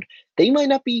 7th round, they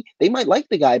might like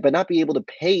the guy, but not be able to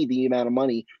pay the amount of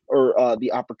money or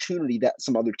the opportunity that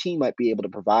some other team might be able to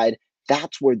provide.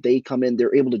 That's where they come in.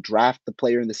 They're able to draft the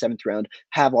player in the 7th round,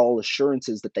 have all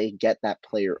assurances that they get that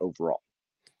player overall.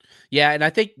 Yeah, and I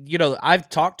think, I've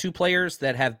talked to players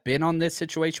that have been on this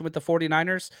situation with the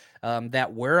 49ers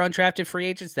that were undrafted free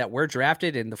agents, that were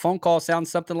drafted, and the phone call sounds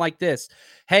something like this.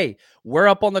 Hey, we're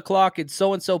up on the clock and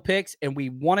so picks, and we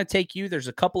want to take you. There's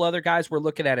a couple other guys we're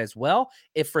looking at as well.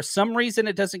 If for some reason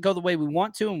it doesn't go the way we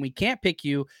want to and we can't pick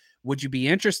you, would you be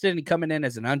interested in coming in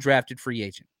as an undrafted free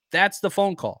agent? That's the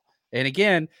phone call. And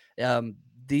again,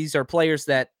 these are players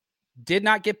that did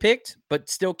not get picked, but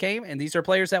still came. And these are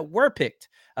players that were picked.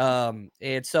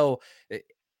 And so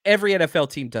every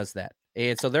NFL team does that.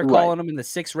 And so they're calling them in the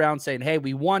 6th round saying, hey,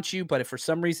 we want you, but if for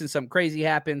some reason something crazy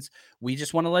happens, we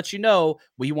just want to let you know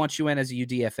we want you in as a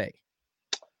UDFA.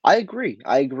 I agree.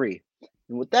 And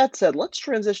with that said, let's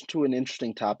transition to an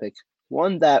interesting topic,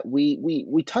 one that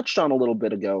we touched on a little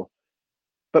bit ago.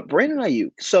 But Brandon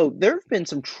Ayuk. So there have been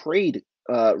some trade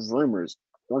rumors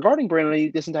regarding Brandon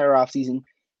Ayuk this entire offseason.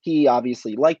 He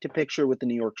obviously liked a picture with the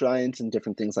New York Giants and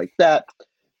different things like that.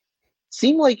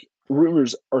 Seem like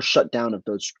rumors are shut down of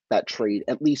that trade,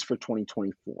 at least for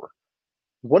 2024.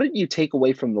 What did you take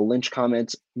away from the Lynch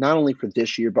comments, not only for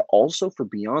this year, but also for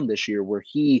beyond this year, where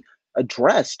he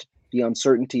addressed the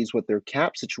uncertainties with their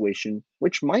cap situation,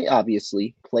 which might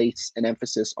obviously place an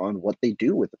emphasis on what they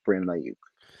do with Brandon Ayuk?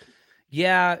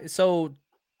 Yeah, so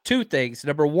 2 things.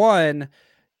 Number 1,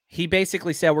 he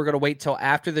basically said we're going to wait till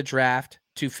after the draft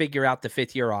to figure out the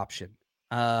 5th-year option,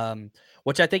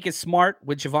 which I think is smart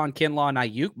with Javon Kinlaw and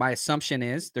Ayuk. My assumption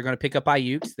is they're going to pick up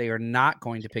Ayuk's. They are not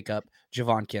going to pick up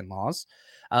Javon Kinlaw's.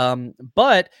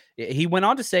 But he went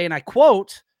on to say, and I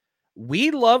quote,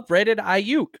 "We love Brandon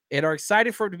Ayuk and are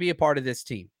excited for him to be a part of this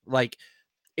team." Like,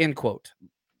 end quote.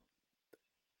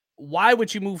 Why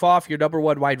would you move off your number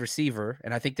 1 wide receiver?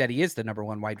 And I think that he is the number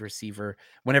 1 wide receiver.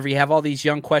 Whenever you have all these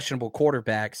young, questionable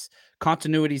quarterbacks,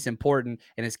 continuity is important,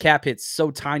 and his cap hit's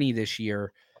so tiny this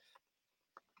year.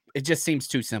 It just seems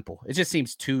too simple.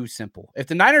 If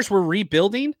the Niners were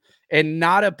rebuilding and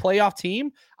not a playoff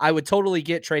team, I would totally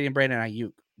get trading Brandon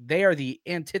Ayuk. They are the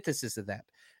antithesis of that.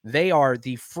 They are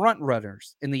the front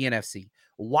runners in the NFC.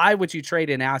 Why would you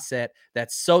trade an asset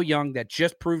that's so young, that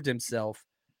just proved himself?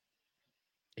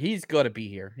 He's going to be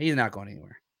here. He's not going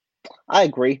anywhere. I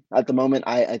agree. At the moment,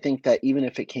 I think that even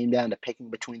if it came down to picking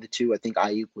between the two, I think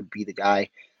Ayuk would be the guy.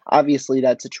 Obviously,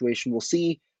 that situation we'll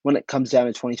see when it comes down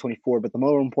to 2024. But the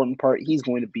more important part, he's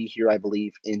going to be here, I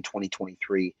believe, in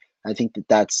 2023. I think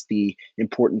that's the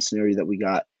important scenario that we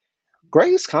got.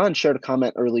 Greg Khan shared a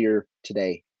comment earlier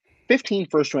today. 15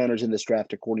 first-rounders in this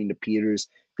draft, according to Peters.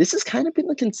 This has kind of been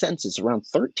the consensus, around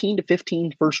 13 to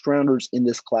 15 first-rounders in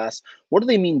this class. What do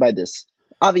they mean by this?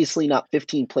 Obviously not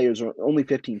 15 players, or only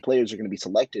 15 players are going to be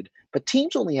selected, but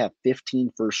teams only have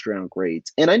 15 first-round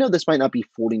grades. And I know this might not be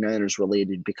 49ers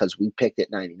related because we picked at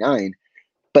 99,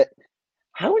 but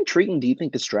how intriguing do you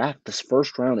think this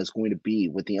first round is going to be,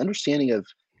 with the understanding of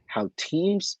how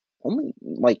teams only,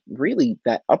 like, really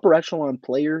that upper echelon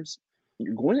players,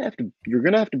 you're going to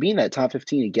have to be in that top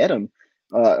 15 to get them,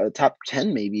 top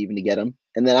 10 maybe even to get them.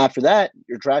 And then after that,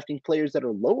 you're drafting players that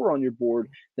are lower on your board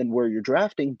than where you're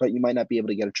drafting, but you might not be able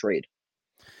to get a trade.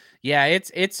 Yeah,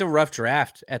 it's a rough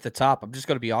draft at the top. I'm just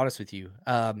going to be honest with you.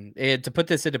 And to put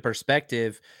this into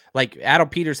perspective, like Adam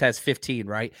Peters has 15,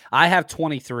 right? I have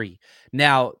 23.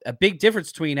 Now, a big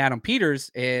difference between Adam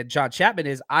Peters and John Chapman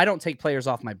is I don't take players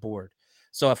off my board.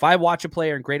 So if I watch a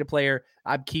player and grade a player,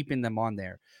 I'm keeping them on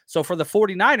there. So for the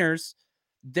 49ers,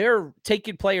 they're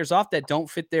taking players off that don't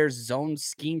fit their zone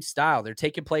scheme style. They're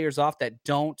taking players off that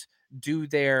don't do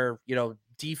their,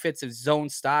 defensive zone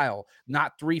style,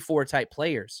 not 3-4 type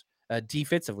players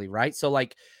defensively, right? So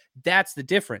like that's the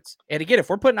difference. And again, if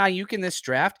we're putting Ayuk in this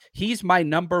draft, he's my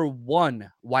number 1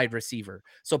 wide receiver.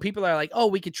 So people are like, oh,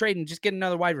 we could trade and just get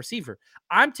another wide receiver.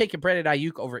 I'm taking Brandon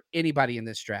Ayuk over anybody in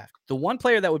this draft. The one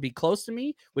player that would be close to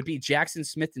me would be Jackson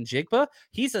Smith-Njigba.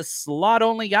 He's a slot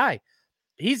only guy.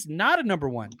 He's not a number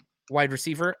 1 wide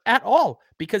receiver at all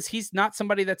because he's not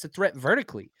somebody that's a threat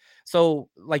vertically. So,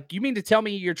 like, you mean to tell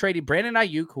me you're trading Brandon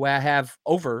Ayuk, who I have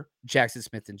over Jackson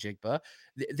Smith-Njigba?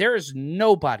 There is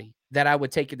nobody that I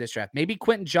would take in this draft. Maybe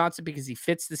Quentin Johnson because he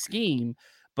fits the scheme,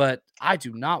 but I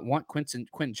do not want Quentin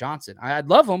Johnson. I'd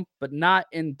love him, but not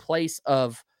in place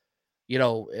of,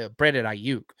 Brandon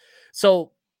Ayuk.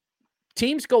 So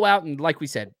teams go out and, like we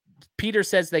said, Peter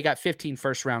says they got 15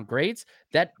 first-round grades.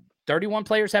 That 31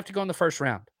 players have to go in the first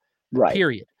round. Right.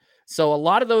 Period. So a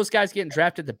lot of those guys getting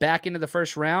drafted the back end of the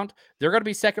first round, they're going to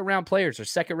be second round players or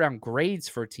second round grades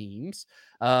for teams.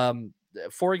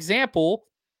 For example,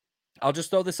 I'll just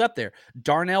throw this up there.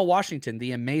 Darnell Washington,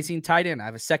 the amazing tight end. I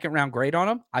have a second round grade on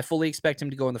him. I fully expect him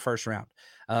to go in the first round.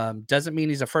 Doesn't mean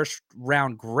he's a first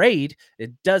round grade.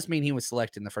 It does mean he was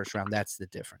selected in the first round. That's the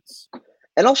difference.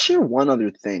 And I'll share one other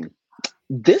thing.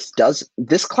 This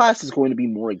class is going to be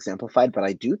more exemplified, but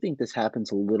I do think this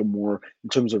happens a little more in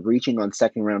terms of reaching on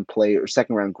second round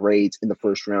grades in the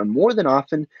first round more than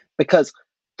often because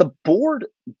the board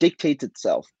dictates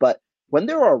itself. But when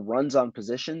there are runs on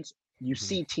positions, you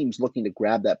see teams looking to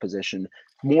grab that position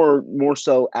more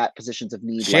so at positions of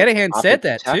need. Shanahan like said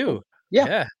that tackle. too.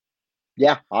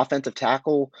 Yeah, offensive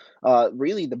tackle,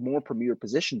 really the more premier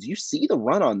positions, you see the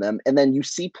run on them, and then you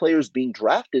see players being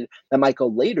drafted that might go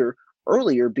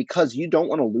earlier because you don't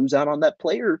want to lose out on that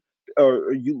player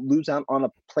or you lose out on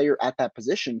a player at that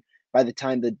position by the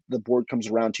time that the board comes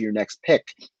around to your next pick.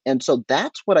 And so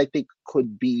that's what I think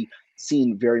could be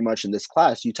seen very much in this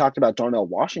class. You talked about Darnell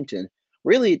Washington.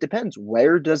 Really, it depends.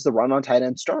 Where does the run on tight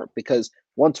end start? Because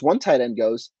once one tight end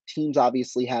goes, teams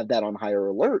obviously have that on higher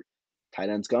alert. Tight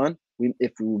end's gone.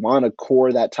 If we want to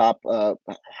core that top,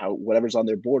 whatever's on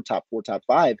their board, top 4, top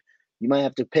 5, you might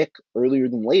have to pick earlier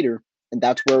than later. And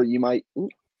that's where you might.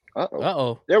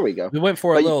 There we go. We went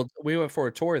for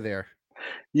a tour there.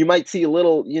 You might see a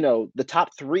little, the top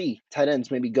 3 tight ends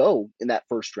maybe go in that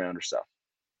first round or so.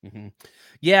 Mm-hmm.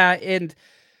 Yeah, and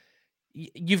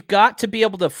you've got to be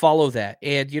able to follow that.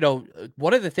 And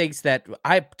one of the things that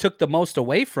I took the most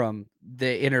away from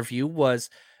the interview was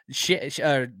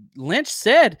Lynch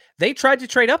said they tried to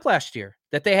trade up last year.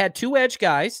 That they had 2 edge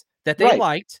guys that they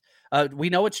liked. We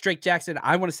know it's Drake Jackson.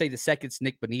 I want to say the second's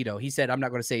Nick Bonito. He said, I'm not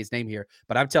going to say his name here,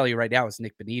 but I'm telling you right now, it's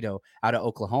Nick Bonito out of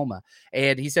Oklahoma.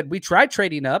 And he said, we tried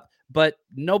trading up, but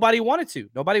nobody wanted to.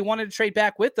 Nobody wanted to trade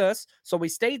back with us. So we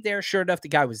stayed there. Sure enough, the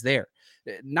guy was there.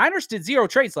 Niners did 0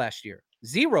 trades last year.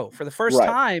 0 for the first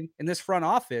time in this front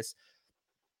office.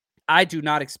 I do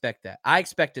not expect that. I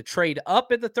expect to trade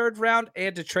up in the 3rd round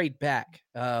and to trade back.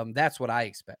 That's what I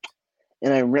expect.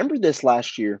 And I remember this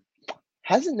last year.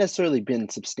 Hasn't necessarily been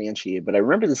substantiated, but I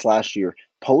remember this last year,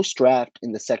 post-draft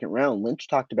in the 2nd round, Lynch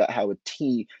talked about how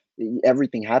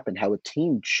everything happened, how a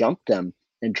team jumped them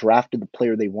and drafted the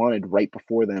player they wanted right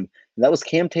before them. And that was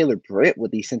Cam Taylor-Britt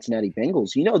with the Cincinnati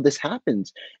Bengals. This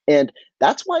happens. And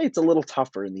that's why it's a little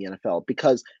tougher in the NFL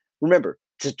because, remember,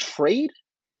 to trade,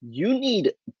 you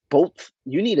need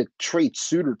a trade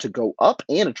suitor to go up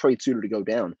and a trade suitor to go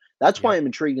down. That's why I'm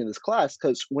intrigued in this class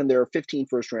because when there are 15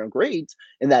 first-round grades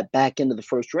in that back end of the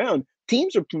first round,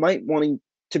 teams might wanting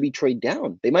to be trade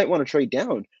down. They might want to trade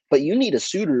down, but you need a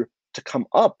suitor to come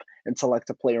up and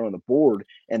select a player on the board,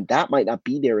 and that might not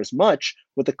be there as much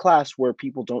with a class where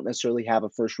people don't necessarily have a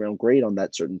first-round grade on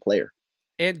that certain player.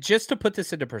 And just to put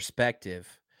this into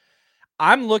perspective,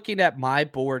 I'm looking at my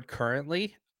board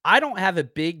currently. I don't have a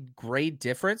big grade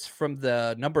difference from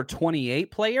the number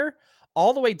 28 player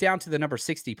all the way down to the number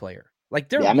 60 player. Like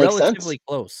they're relatively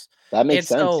close. That makes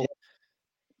sense. So,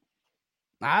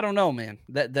 I don't know, man.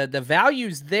 The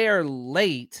value's there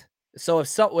late. So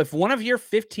if one of your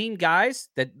 15 guys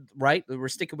we're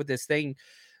sticking with this thing,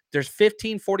 there's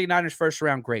 15 49ers first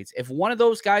round grades. If one of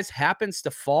those guys happens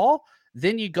to fall,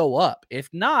 then you go up. If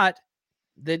not,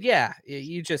 then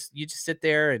you just sit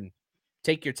there and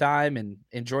take your time and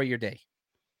enjoy your day.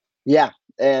 Yeah.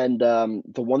 And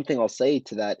the one thing I'll say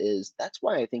to that is that's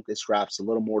why I think this draft's a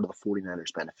little more to the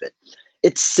 49ers benefit.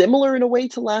 It's similar in a way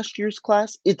to last year's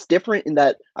class. It's different in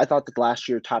that I thought that last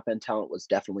year top end talent was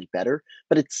definitely better,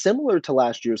 but it's similar to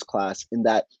last year's class in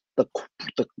that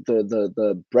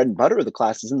the bread and butter of the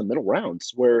class is in the middle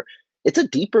rounds where it's a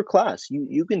deeper class.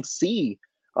 You can see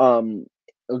a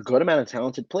good amount of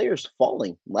talented players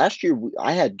falling. Last year,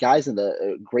 I had guys in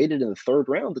the graded in the third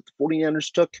round that the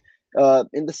 49ers took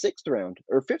in the sixth round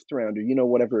or fifth round, or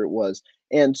whatever it was.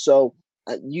 And so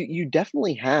you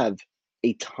definitely have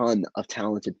a ton of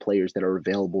talented players that are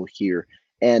available here.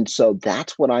 And so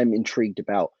that's what I'm intrigued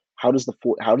about. How do the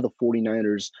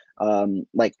 49ers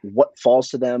like, what falls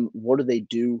to them? What do they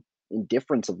do in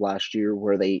difference of last year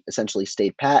where they essentially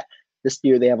stayed pat? This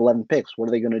year they have 11 picks. What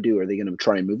are they going to do? Are they going to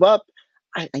try and move up?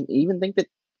 I even think that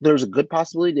there's a good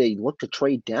possibility they look to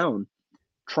trade down,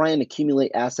 try and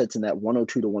accumulate assets in that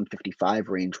 102 to 155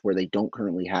 range where they don't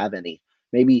currently have any.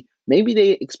 Maybe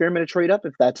they experiment a trade up.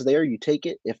 If that's there, you take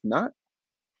it. If not,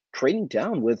 trading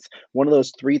down with one of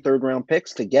those 3 third-round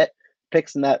picks to get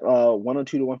picks in that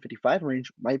 102 to 155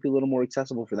 range might be a little more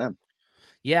accessible for them.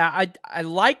 Yeah, I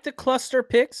like the cluster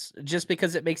picks just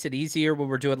because it makes it easier when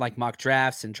we're doing like mock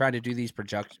drafts and trying to do these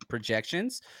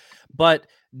projections. But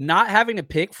not having to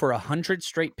pick for 100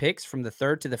 straight picks from the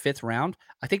third to the fifth round,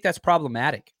 I think that's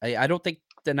problematic. I don't think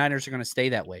the Niners are going to stay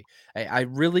that way. I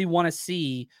really want to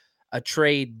see a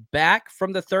trade back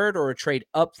from the third or a trade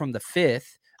up from the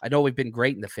fifth. I know we've been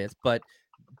great in the fifth, but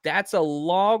that's a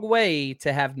long way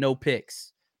to have no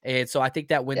picks. And so I think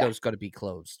that window is going to be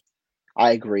closed.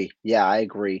 I agree. Yeah, I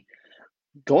agree.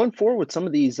 Going forward with some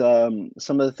of these, some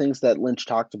of the things that Lynch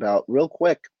talked about, real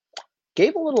quick,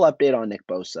 gave a little update on Nick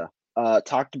Bosa.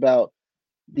 Talked about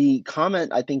the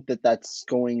comment. I think that that's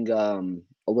going a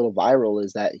little viral.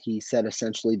 Is that he said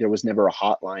essentially there was never a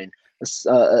hotline,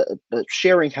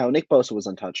 sharing how Nick Bosa was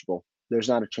untouchable. There's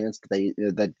not a chance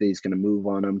that he's going to move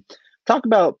on him. Talk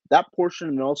about that portion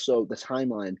and also the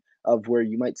timeline of where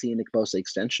you might see a Nick Bosa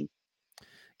extension.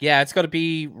 Yeah, it's going to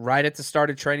be right at the start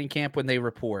of training camp when they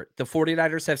report. The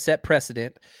 49ers have set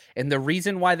precedent, and the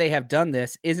reason why they have done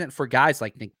this isn't for guys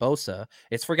like Nick Bosa.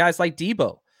 It's for guys like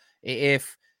Debo.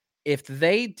 If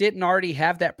they didn't already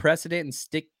have that precedent and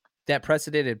stick that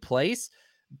precedent in place,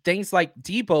 things like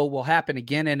Debo will happen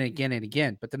again and again and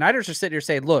again. But the Niners are sitting here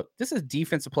saying, look, this is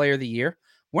Defensive Player of the Year.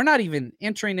 We're not even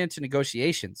entering into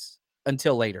negotiations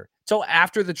until later. So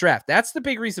after the draft. That's the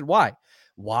big reason why.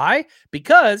 Why?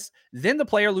 Because then the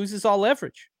player loses all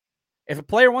leverage. If a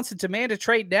player wants to demand a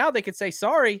trade now, they could say,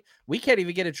 sorry, we can't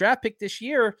even get a draft pick this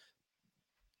year.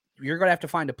 You're going to have to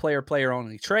find a player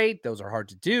only trade. Those are hard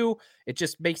to do. It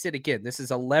just makes it, again, this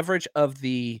is a leverage of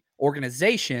the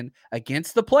organization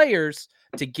against the players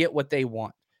to get what they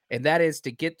want. And that is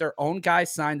to get their own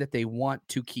guys signed that they want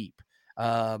to keep.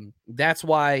 That's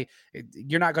why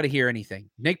you're not going to hear anything.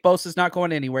 Nick Bosa's not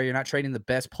going anywhere. You're not trading the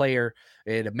best player,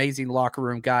 an amazing locker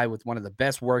room guy with one of the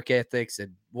best work ethics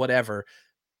and whatever.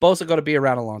 Bosa going to be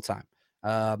around a long time.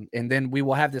 And then we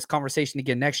will have this conversation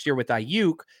again next year with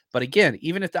Ayuk. But again,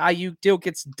 even if the Ayuk deal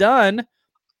gets done,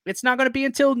 it's not going to be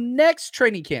until next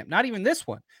training camp, not even this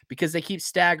one, because they keep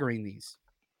staggering these.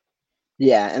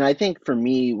 Yeah, and I think for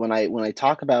me, when I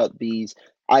talk about these,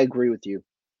 I agree with you.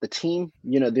 The team,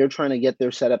 they're trying to get their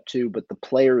setup too, but the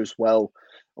player as well.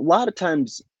 A lot of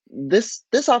times, this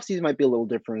offseason might be a little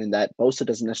different in that Bosa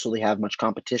doesn't necessarily have much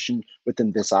competition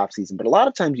within this offseason. But a lot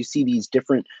of times you see these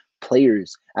different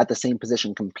players at the same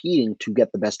position competing to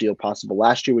get the best deal possible.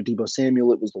 Last year with Deebo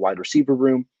Samuel, it was the wide receiver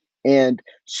room. And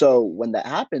so when that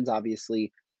happens,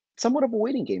 obviously, somewhat of a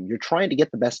waiting game. You're trying to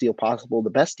get the best deal possible. The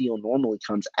best deal normally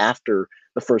comes after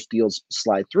the first deals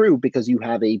slide through because you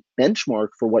have a benchmark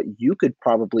for what you could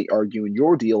probably argue in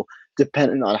your deal,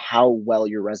 depending on how well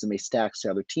your resume stacks to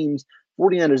other teams.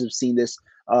 49ers have seen this.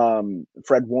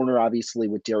 Fred Warner, obviously,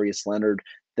 with Darius Leonard,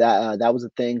 that was a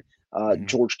thing.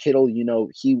 George Kittle,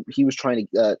 he was trying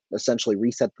to essentially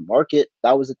reset the market.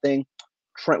 That was a thing.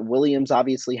 Trent Williams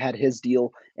obviously had his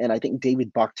deal, and I think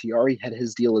David Bakhtiari had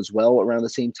his deal as well around the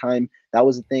same time. That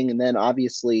was a thing. And then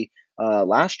obviously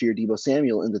last year, Deebo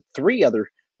Samuel and the 3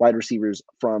 other wide receivers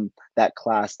from that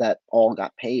class that all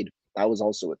got paid. That was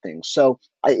also a thing. So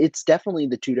it's definitely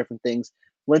the 2 different things.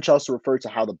 Lynch also referred to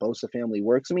how the Bosa family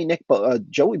works. I mean,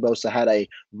 Joey Bosa had a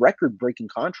record-breaking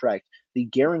contract. The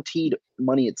guaranteed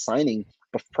money at signing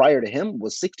prior to him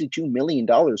was $62 million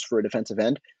for a defensive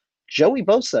end. Joey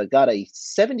Bosa got a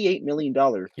 $78 million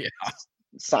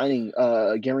signing,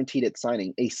 guaranteed at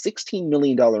signing, a $16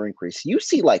 million increase. You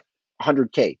see like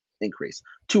 $100K increase,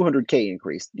 $200K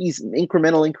increase, these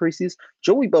incremental increases.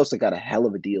 Joey Bosa got a hell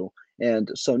of a deal.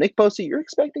 And so, Nick Bosa, you're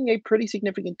expecting a pretty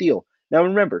significant deal. Now,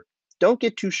 remember, don't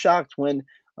get too shocked when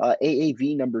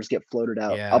AAV numbers get floated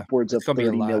out, upwards of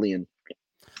 30 million.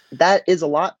 That is a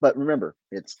lot, but remember,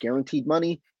 it's guaranteed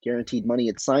money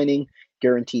at signing,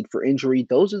 guaranteed for injury.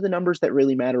 Those are the numbers that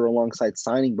really matter alongside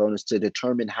signing bonus to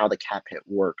determine how the cap hit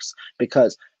works.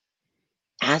 Because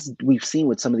as we've seen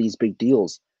with some of these big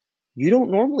deals, you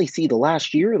don't normally see the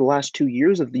last year or the last 2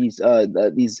 years of these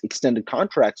extended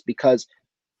contracts because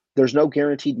there's no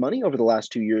guaranteed money over the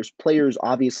last 2 years. Players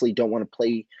obviously don't want to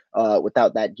play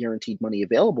without that guaranteed money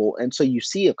available. And so you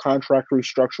see a contract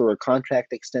restructure or a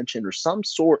contract extension or some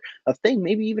sort of thing,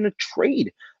 maybe even a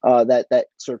trade that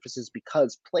surfaces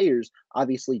because players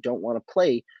obviously don't want to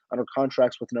play under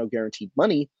contracts with no guaranteed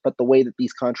money. But the way that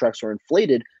these contracts are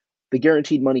inflated, the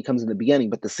guaranteed money comes in the beginning,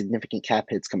 but the significant cap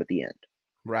hits come at the end.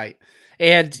 Right.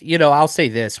 And, I'll say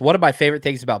this. One of my favorite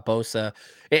things about Bosa,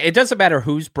 it doesn't matter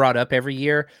who's brought up every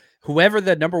year. Whoever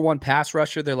the number one pass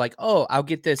rusher, they're like, oh, I'll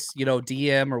get this,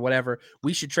 DM or whatever.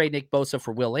 We should trade Nick Bosa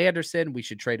for Will Anderson. We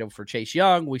should trade him for Chase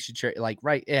Young. We should trade,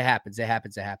 right. It happens. It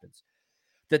happens. It happens.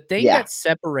 The thing Yeah, that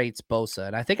separates Bosa,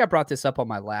 and I think I brought this up on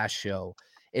my last show,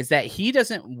 is that he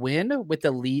doesn't win with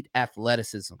elite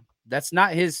athleticism. That's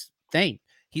not his thing.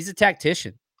 He's a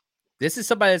tactician. This is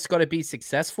somebody that's going to be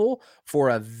successful for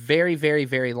a very, very,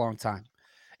 very long time.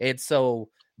 And so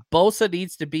Bosa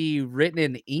needs to be written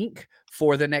in ink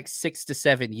for the next 6 to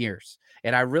 7 years.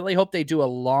 And I really hope they do a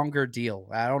longer deal.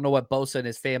 I don't know what Bosa and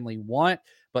his family want,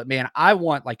 but man, I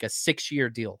want like a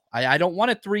 6-year deal. I don't want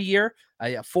a 3-year,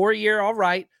 a 4-year. All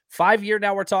right. 5-year.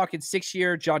 Now we're talking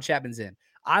 6-year. John Chapman's in.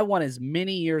 I want as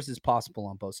many years as possible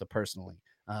on Bosa personally.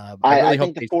 I I really hope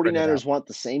think the they spread it out. 49ers want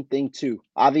the same thing too.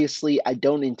 Obviously, I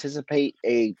don't anticipate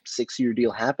a 6-year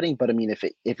deal happening, but I mean, if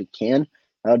it can,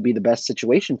 that would be the best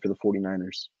situation for the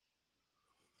 49ers.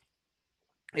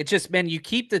 It's just, man, you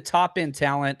keep the top end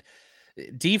talent,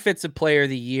 defensive player of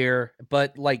the year,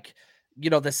 but like,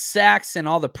 the sacks and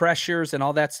all the pressures and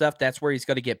all that stuff, that's where he's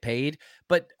going to get paid.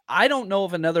 But I don't know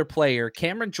of another player.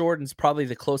 Cameron Jordan's probably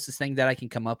the closest thing that I can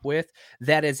come up with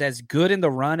that is as good in the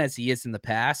run as he is in the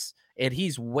pass. And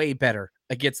he's way better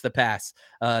against the pass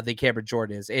than Cameron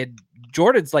Jordan is. And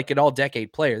Jordan's like an all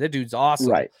decade player. That dude's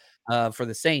awesome Right. for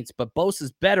the Saints, but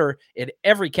Bosa's better in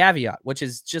every caveat, which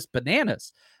is just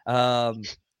bananas. Um,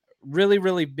 Really,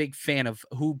 really big fan of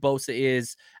who Bosa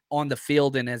is on the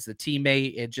field and as a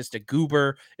teammate and just a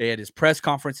goober. And his press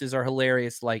conferences are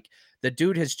hilarious. Like the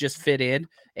dude has just fit in,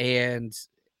 and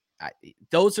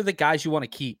those are the guys you want to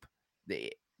keep.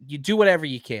 You do whatever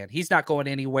you can. He's not going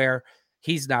anywhere.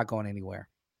 He's not going anywhere.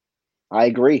 I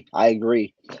agree. I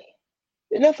agree.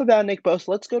 Enough about Nick Bosa.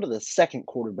 Let's go to the second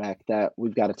quarterback that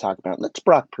we've got to talk about. That's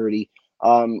Brock Purdy.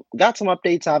 Got some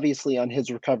updates, obviously, on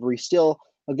his recovery. Still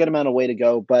a good amount of way to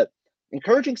go, but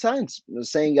encouraging signs.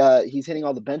 Saying he's hitting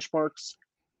all the benchmarks.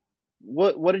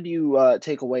 What did you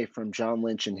take away from John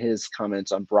Lynch and his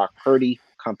comments on Brock Purdy,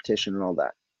 competition, and all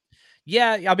that?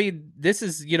 Yeah, I mean, this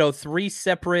is, 3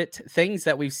 separate things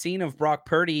that we've seen of Brock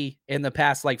Purdy in the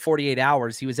past, like 48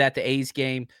 hours. He was at the A's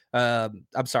game. I'm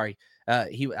sorry.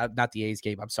 He not the A's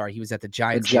game. I'm sorry. He was at the The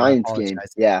Giants game. I Giants game.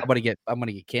 apologize. Yeah. I'm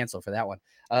gonna get canceled for that one.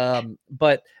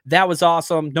 But that was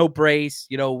awesome. No brace,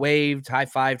 waved,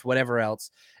 high-fived, whatever else.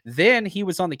 Then he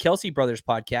was on the Kelsey Brothers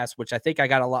podcast, which I think I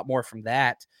got a lot more from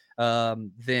that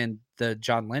than the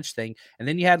John Lynch thing. And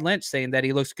then you had Lynch saying that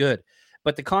he looks good.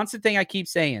 But the constant thing I keep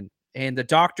saying, and the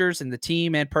doctors and the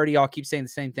team and Purdy all keep saying the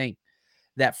same thing,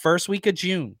 that first week of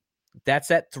June, that's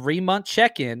that 3-month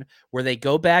check-in where they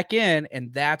go back in,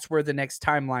 and that's where the next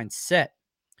timeline's set.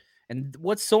 And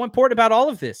what's so important about all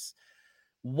of this?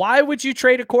 Why would you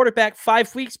trade a quarterback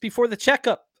 5 weeks before the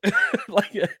checkup?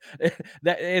 like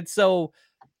that, and so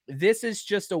this is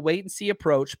just a wait and see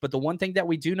approach. But the one thing that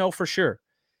we do know for sure,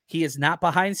 he is not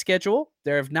behind schedule.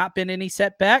 There have not been any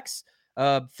setbacks.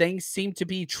 Things seem to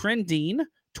be trending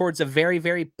towards a very,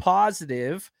 very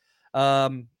positive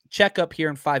checkup here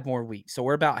in 5 more weeks. So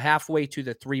we're about halfway to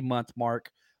the 3-month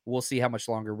mark. We'll see how much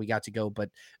longer we got to go. But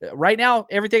right now,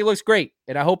 everything looks great.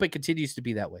 And I hope it continues to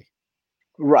be that way.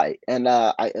 Right. And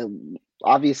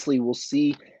obviously we'll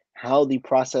see how the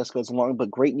process goes along, but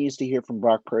great news to hear from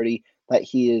Brock Purdy that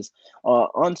he is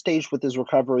on stage with his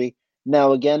recovery.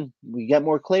 Now, again, we get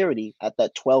more clarity at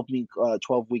that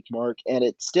 12-week mark, and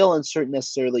it's still uncertain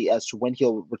necessarily as to when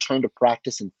he'll return to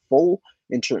practice in full,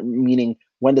 meaning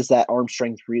when does that arm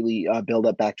strength really build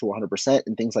up back to 100%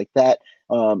 and things like that,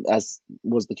 as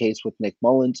was the case with Nick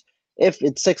Mullins. If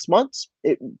it's 6 months,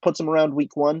 it puts him around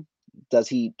week 1. Does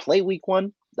he play week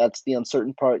 1? That's the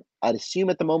uncertain part. I'd assume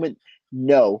at the moment,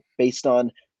 no, based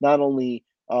on not only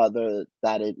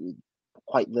that it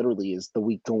quite literally is the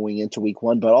week going into week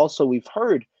 1, but also we've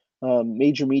heard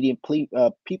major media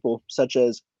people such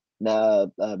as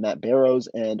Matt Barrows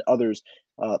and others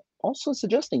also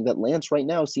suggesting that Lance right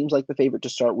now seems like the favorite to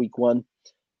start week 1.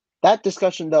 That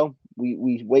discussion, though,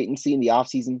 we wait and see in the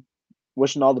offseason.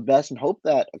 Wishing all the best and hope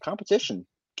that a competition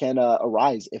can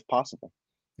arise if possible.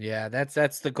 Yeah,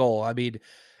 that's the goal. I mean,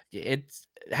 it's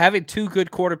having 2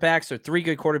 good quarterbacks or 3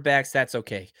 good quarterbacks, that's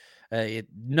okay.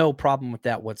 No problem with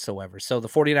that whatsoever. So the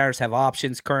 49ers have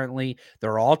options currently.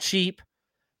 They're all cheap.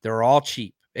 They're all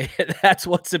cheap. That's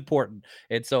what's important.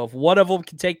 And so if one of them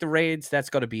can take the reins, that's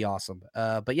going to be awesome.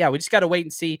 But yeah, we just got to wait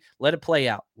and see. Let it play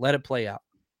out. Let it play out.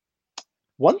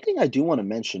 One thing I do want to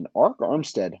mention, Ark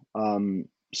Armstead.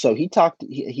 So he talked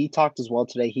as well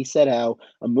today. He said how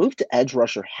a move to edge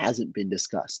rusher hasn't been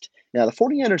discussed. Now the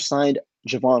 49ers signed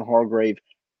Javon Hargrave.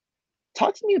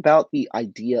 Talk to me about the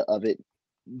idea of it,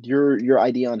 your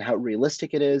idea on how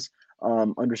realistic it is,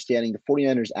 understanding the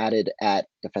 49ers added at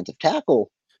defensive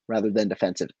tackle rather than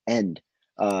defensive end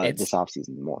this It's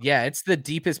offseason more. Yeah, it's the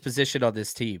deepest position on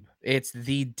this team. It's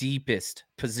the deepest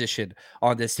position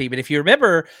on this team. And if you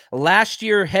remember last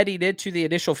year heading into the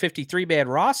initial 53-man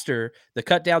roster, the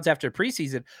cut downs after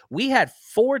preseason, we had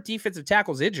 4 defensive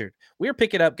tackles injured. We were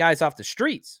picking up guys off the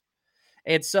streets.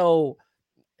 And so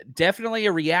definitely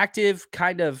a reactive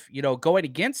kind of, going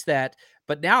against that.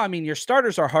 But now, I mean, your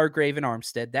starters are Hargrave and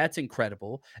Armstead. That's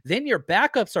incredible. Then your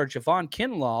backups are Javon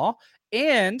Kinlaw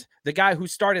and the guy who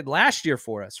started last year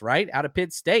for us, right? Out of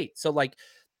Pitt State. So, like,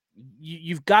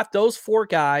 you've got those 4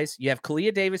 guys. You have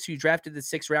Kalia Davis, who you drafted the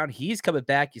 6th round. He's coming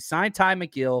back. You signed Ty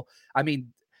McGill. I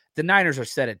mean, the Niners are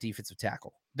set at defensive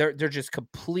tackle. They're just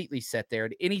completely set there.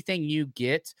 And anything you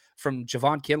get from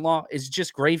Javon Kinlaw is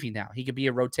just gravy now. He could be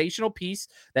a rotational piece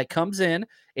that comes in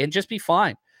and just be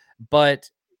fine. But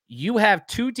you have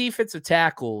 2 defensive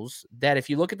tackles that, if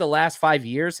you look at the last 5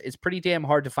 years, it's pretty damn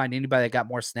hard to find anybody that got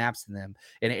more snaps than them.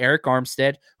 And Eric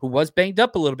Armstead, who was banged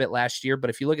up a little bit last year, but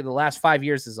if you look at the last 5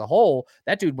 years as a whole,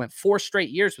 that dude went 4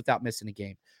 straight years without missing a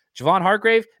game. Javon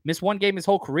Hargrave missed 1 game his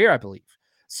whole career, I believe.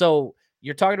 So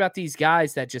you're talking about these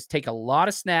guys that just take a lot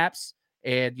of snaps,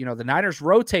 and, the Niners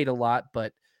rotate a lot,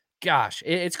 but gosh,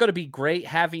 it's going to be great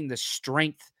having the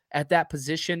strength at that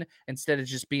position instead of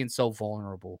just being so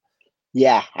vulnerable.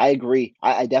 Yeah, I agree.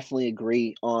 I definitely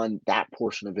agree on that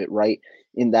portion of it, right?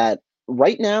 In that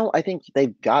right now, I think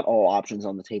they've got all options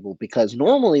on the table because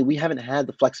normally we haven't had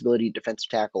the flexibility at defensive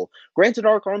tackle. Granted,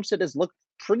 Ark Armstead has looked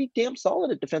pretty damn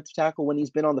solid at defensive tackle when he's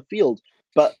been on the field.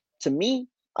 But to me,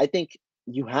 I think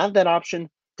you have that option.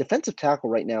 Defensive tackle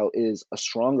right now is a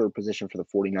stronger position for the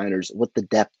 49ers with the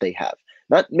depth they have.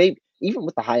 Not maybe even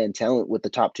with the high end talent with the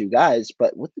top 2 guys,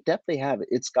 but with the depth they have,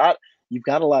 you've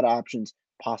got a lot of options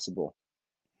possible.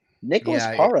 Nicholas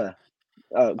Yeah. Para,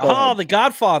 go ahead. The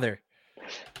Godfather.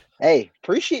 Hey,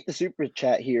 appreciate the super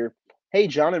chat here. Hey,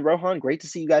 John and Rohan, great to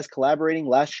see you guys collaborating.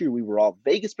 Last year we were all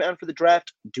Vegas bound for the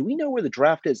draft. Do we know where the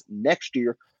draft is next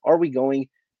year? Are we going?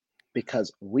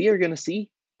 Because we are going to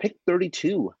see pick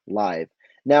 32 live.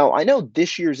 Now, I know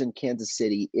this year's in Kansas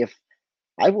City. If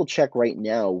I will check right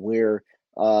now where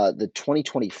the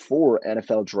 2024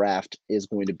 NFL draft is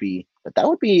going to be, but that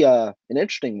would be an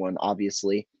interesting one,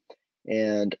 obviously.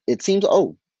 And it seems,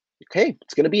 okay,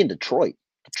 it's going to be in Detroit.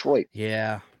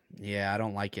 Yeah, I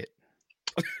don't like it.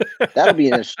 That'll be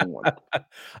an interesting one.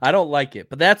 I don't like it,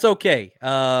 but that's okay.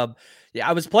 Yeah,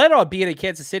 I was planning on being in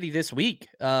Kansas City this week.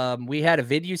 We had a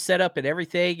venue set up and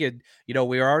everything, and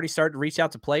we were already starting to reach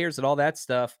out to players and all that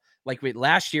stuff. Like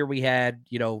last year, we had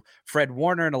Fred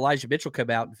Warner and Elijah Mitchell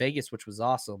come out in Vegas, which was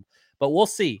awesome. But we'll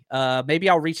see. Maybe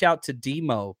I'll reach out to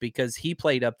Demo because he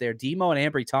played up there. Demo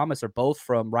and Ambry Thomas are both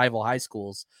from rival high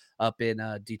schools up in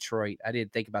Detroit. I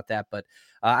didn't think about that, but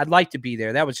I'd like to be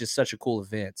there. That was just such a cool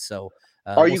event. So,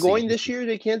 are you going this year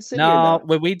to Kansas City? No,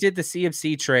 when we did the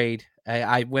CMC trade,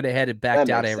 I went ahead and backed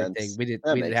out everything. Sense. We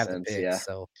didn't have the pick. Yeah.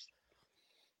 So,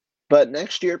 but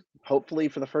next year, hopefully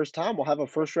for the first time, we'll have a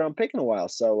 1st round pick in a while.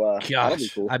 So that'll be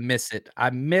cool. I miss it.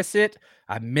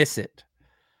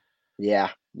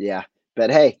 Yeah. But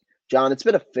hey, John, it's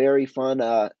been a very fun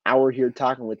hour here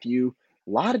talking with you. A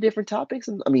lot of different topics.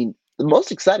 And I mean, the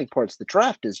most exciting part is the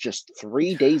draft is just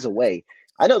 3 days away.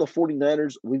 I know the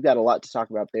 49ers, we've got a lot to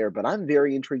talk about there, but I'm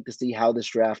very intrigued to see how this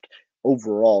draft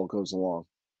overall goes along.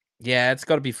 Yeah, it's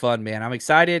going to be fun, man. I'm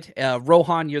excited.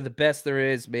 Rohan, you're the best there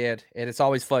is, man. And it's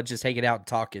always fun just hanging out and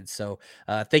talking. So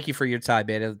thank you for your time,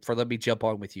 man, and for letting me jump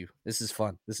on with you. This is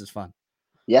fun.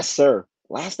 Yes, sir.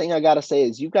 Last thing I got to say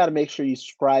is you've got to make sure you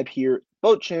subscribe here.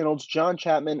 Both channels, John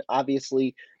Chapman,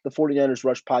 obviously, the 49ers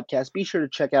Rush podcast. Be sure to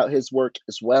check out his work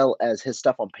as well as his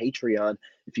stuff on Patreon.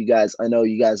 I know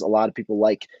you guys, a lot of people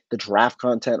like the draft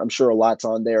content. I'm sure a lot's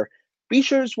on there. Be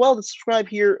sure as well to subscribe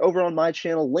here over on my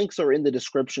channel. Links are in the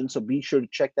description, so be sure to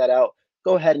check that out.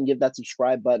 Go ahead and give that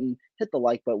subscribe button. Hit the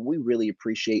like button. We really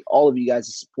appreciate all of you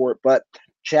guys' support. But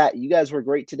chat, you guys were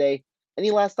great today.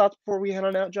 Any last thoughts before we head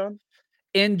on out, John?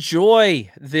 Enjoy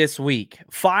this week.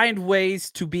 Find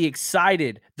ways to be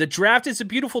excited. The draft is a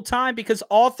beautiful time because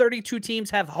all 32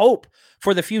 teams have hope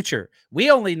for the future. We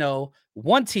only know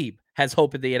one team has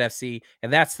hope in the NFC,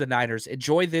 and that's the Niners.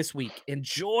 Enjoy this week.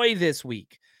 Enjoy this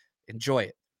week. Enjoy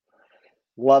it.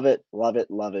 Love it, love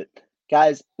it, love it.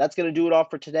 Guys, that's going to do it all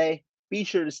for today. Be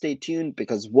sure to stay tuned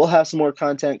because we'll have some more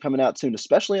content coming out soon,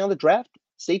 especially on the draft.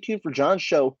 Stay tuned for John's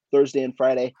show Thursday and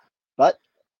Friday, but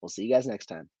we'll see you guys next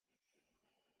time.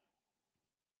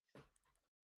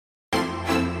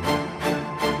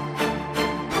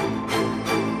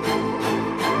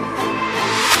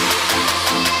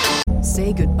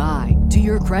 Say goodbye to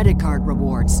your credit card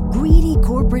rewards. Greedy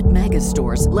corporate mega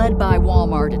stores, led by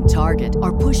Walmart and Target,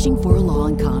 are pushing for a law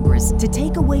in Congress to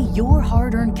take away your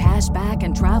hard-earned cash back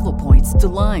and travel points to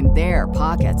line their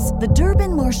pockets. The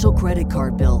Durbin-Marshall credit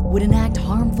card bill would enact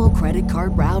harmful credit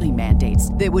card routing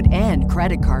mandates that would end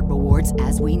credit card rewards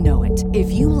as we know it.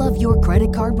 If you love your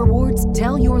credit card rewards,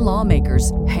 tell your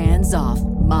lawmakers, hands off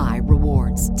my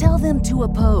rewards. Tell them to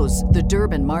oppose the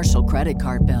Durbin-Marshall credit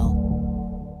card bill.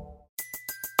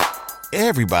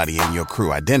 Everybody in your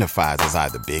crew identifies as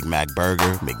either Big Mac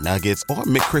Burger, McNuggets, or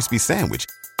McCrispy Sandwich.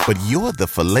 But you're the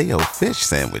Filet-O-Fish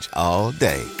Sandwich all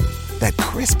day. That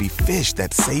crispy fish,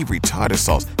 that savory tartar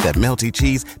sauce, that melty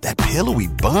cheese, that pillowy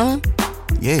bun.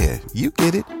 Yeah, you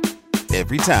get it.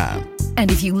 Every time.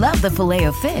 And if you love the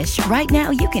Filet-O-Fish, right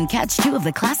now you can catch two of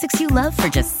the classics you love for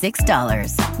just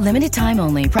 $6. Limited time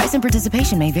only. Price and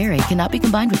participation may vary. Cannot be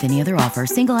combined with any other offer.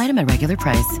 Single item at regular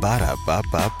price.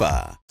 Ba-da-ba-ba-ba.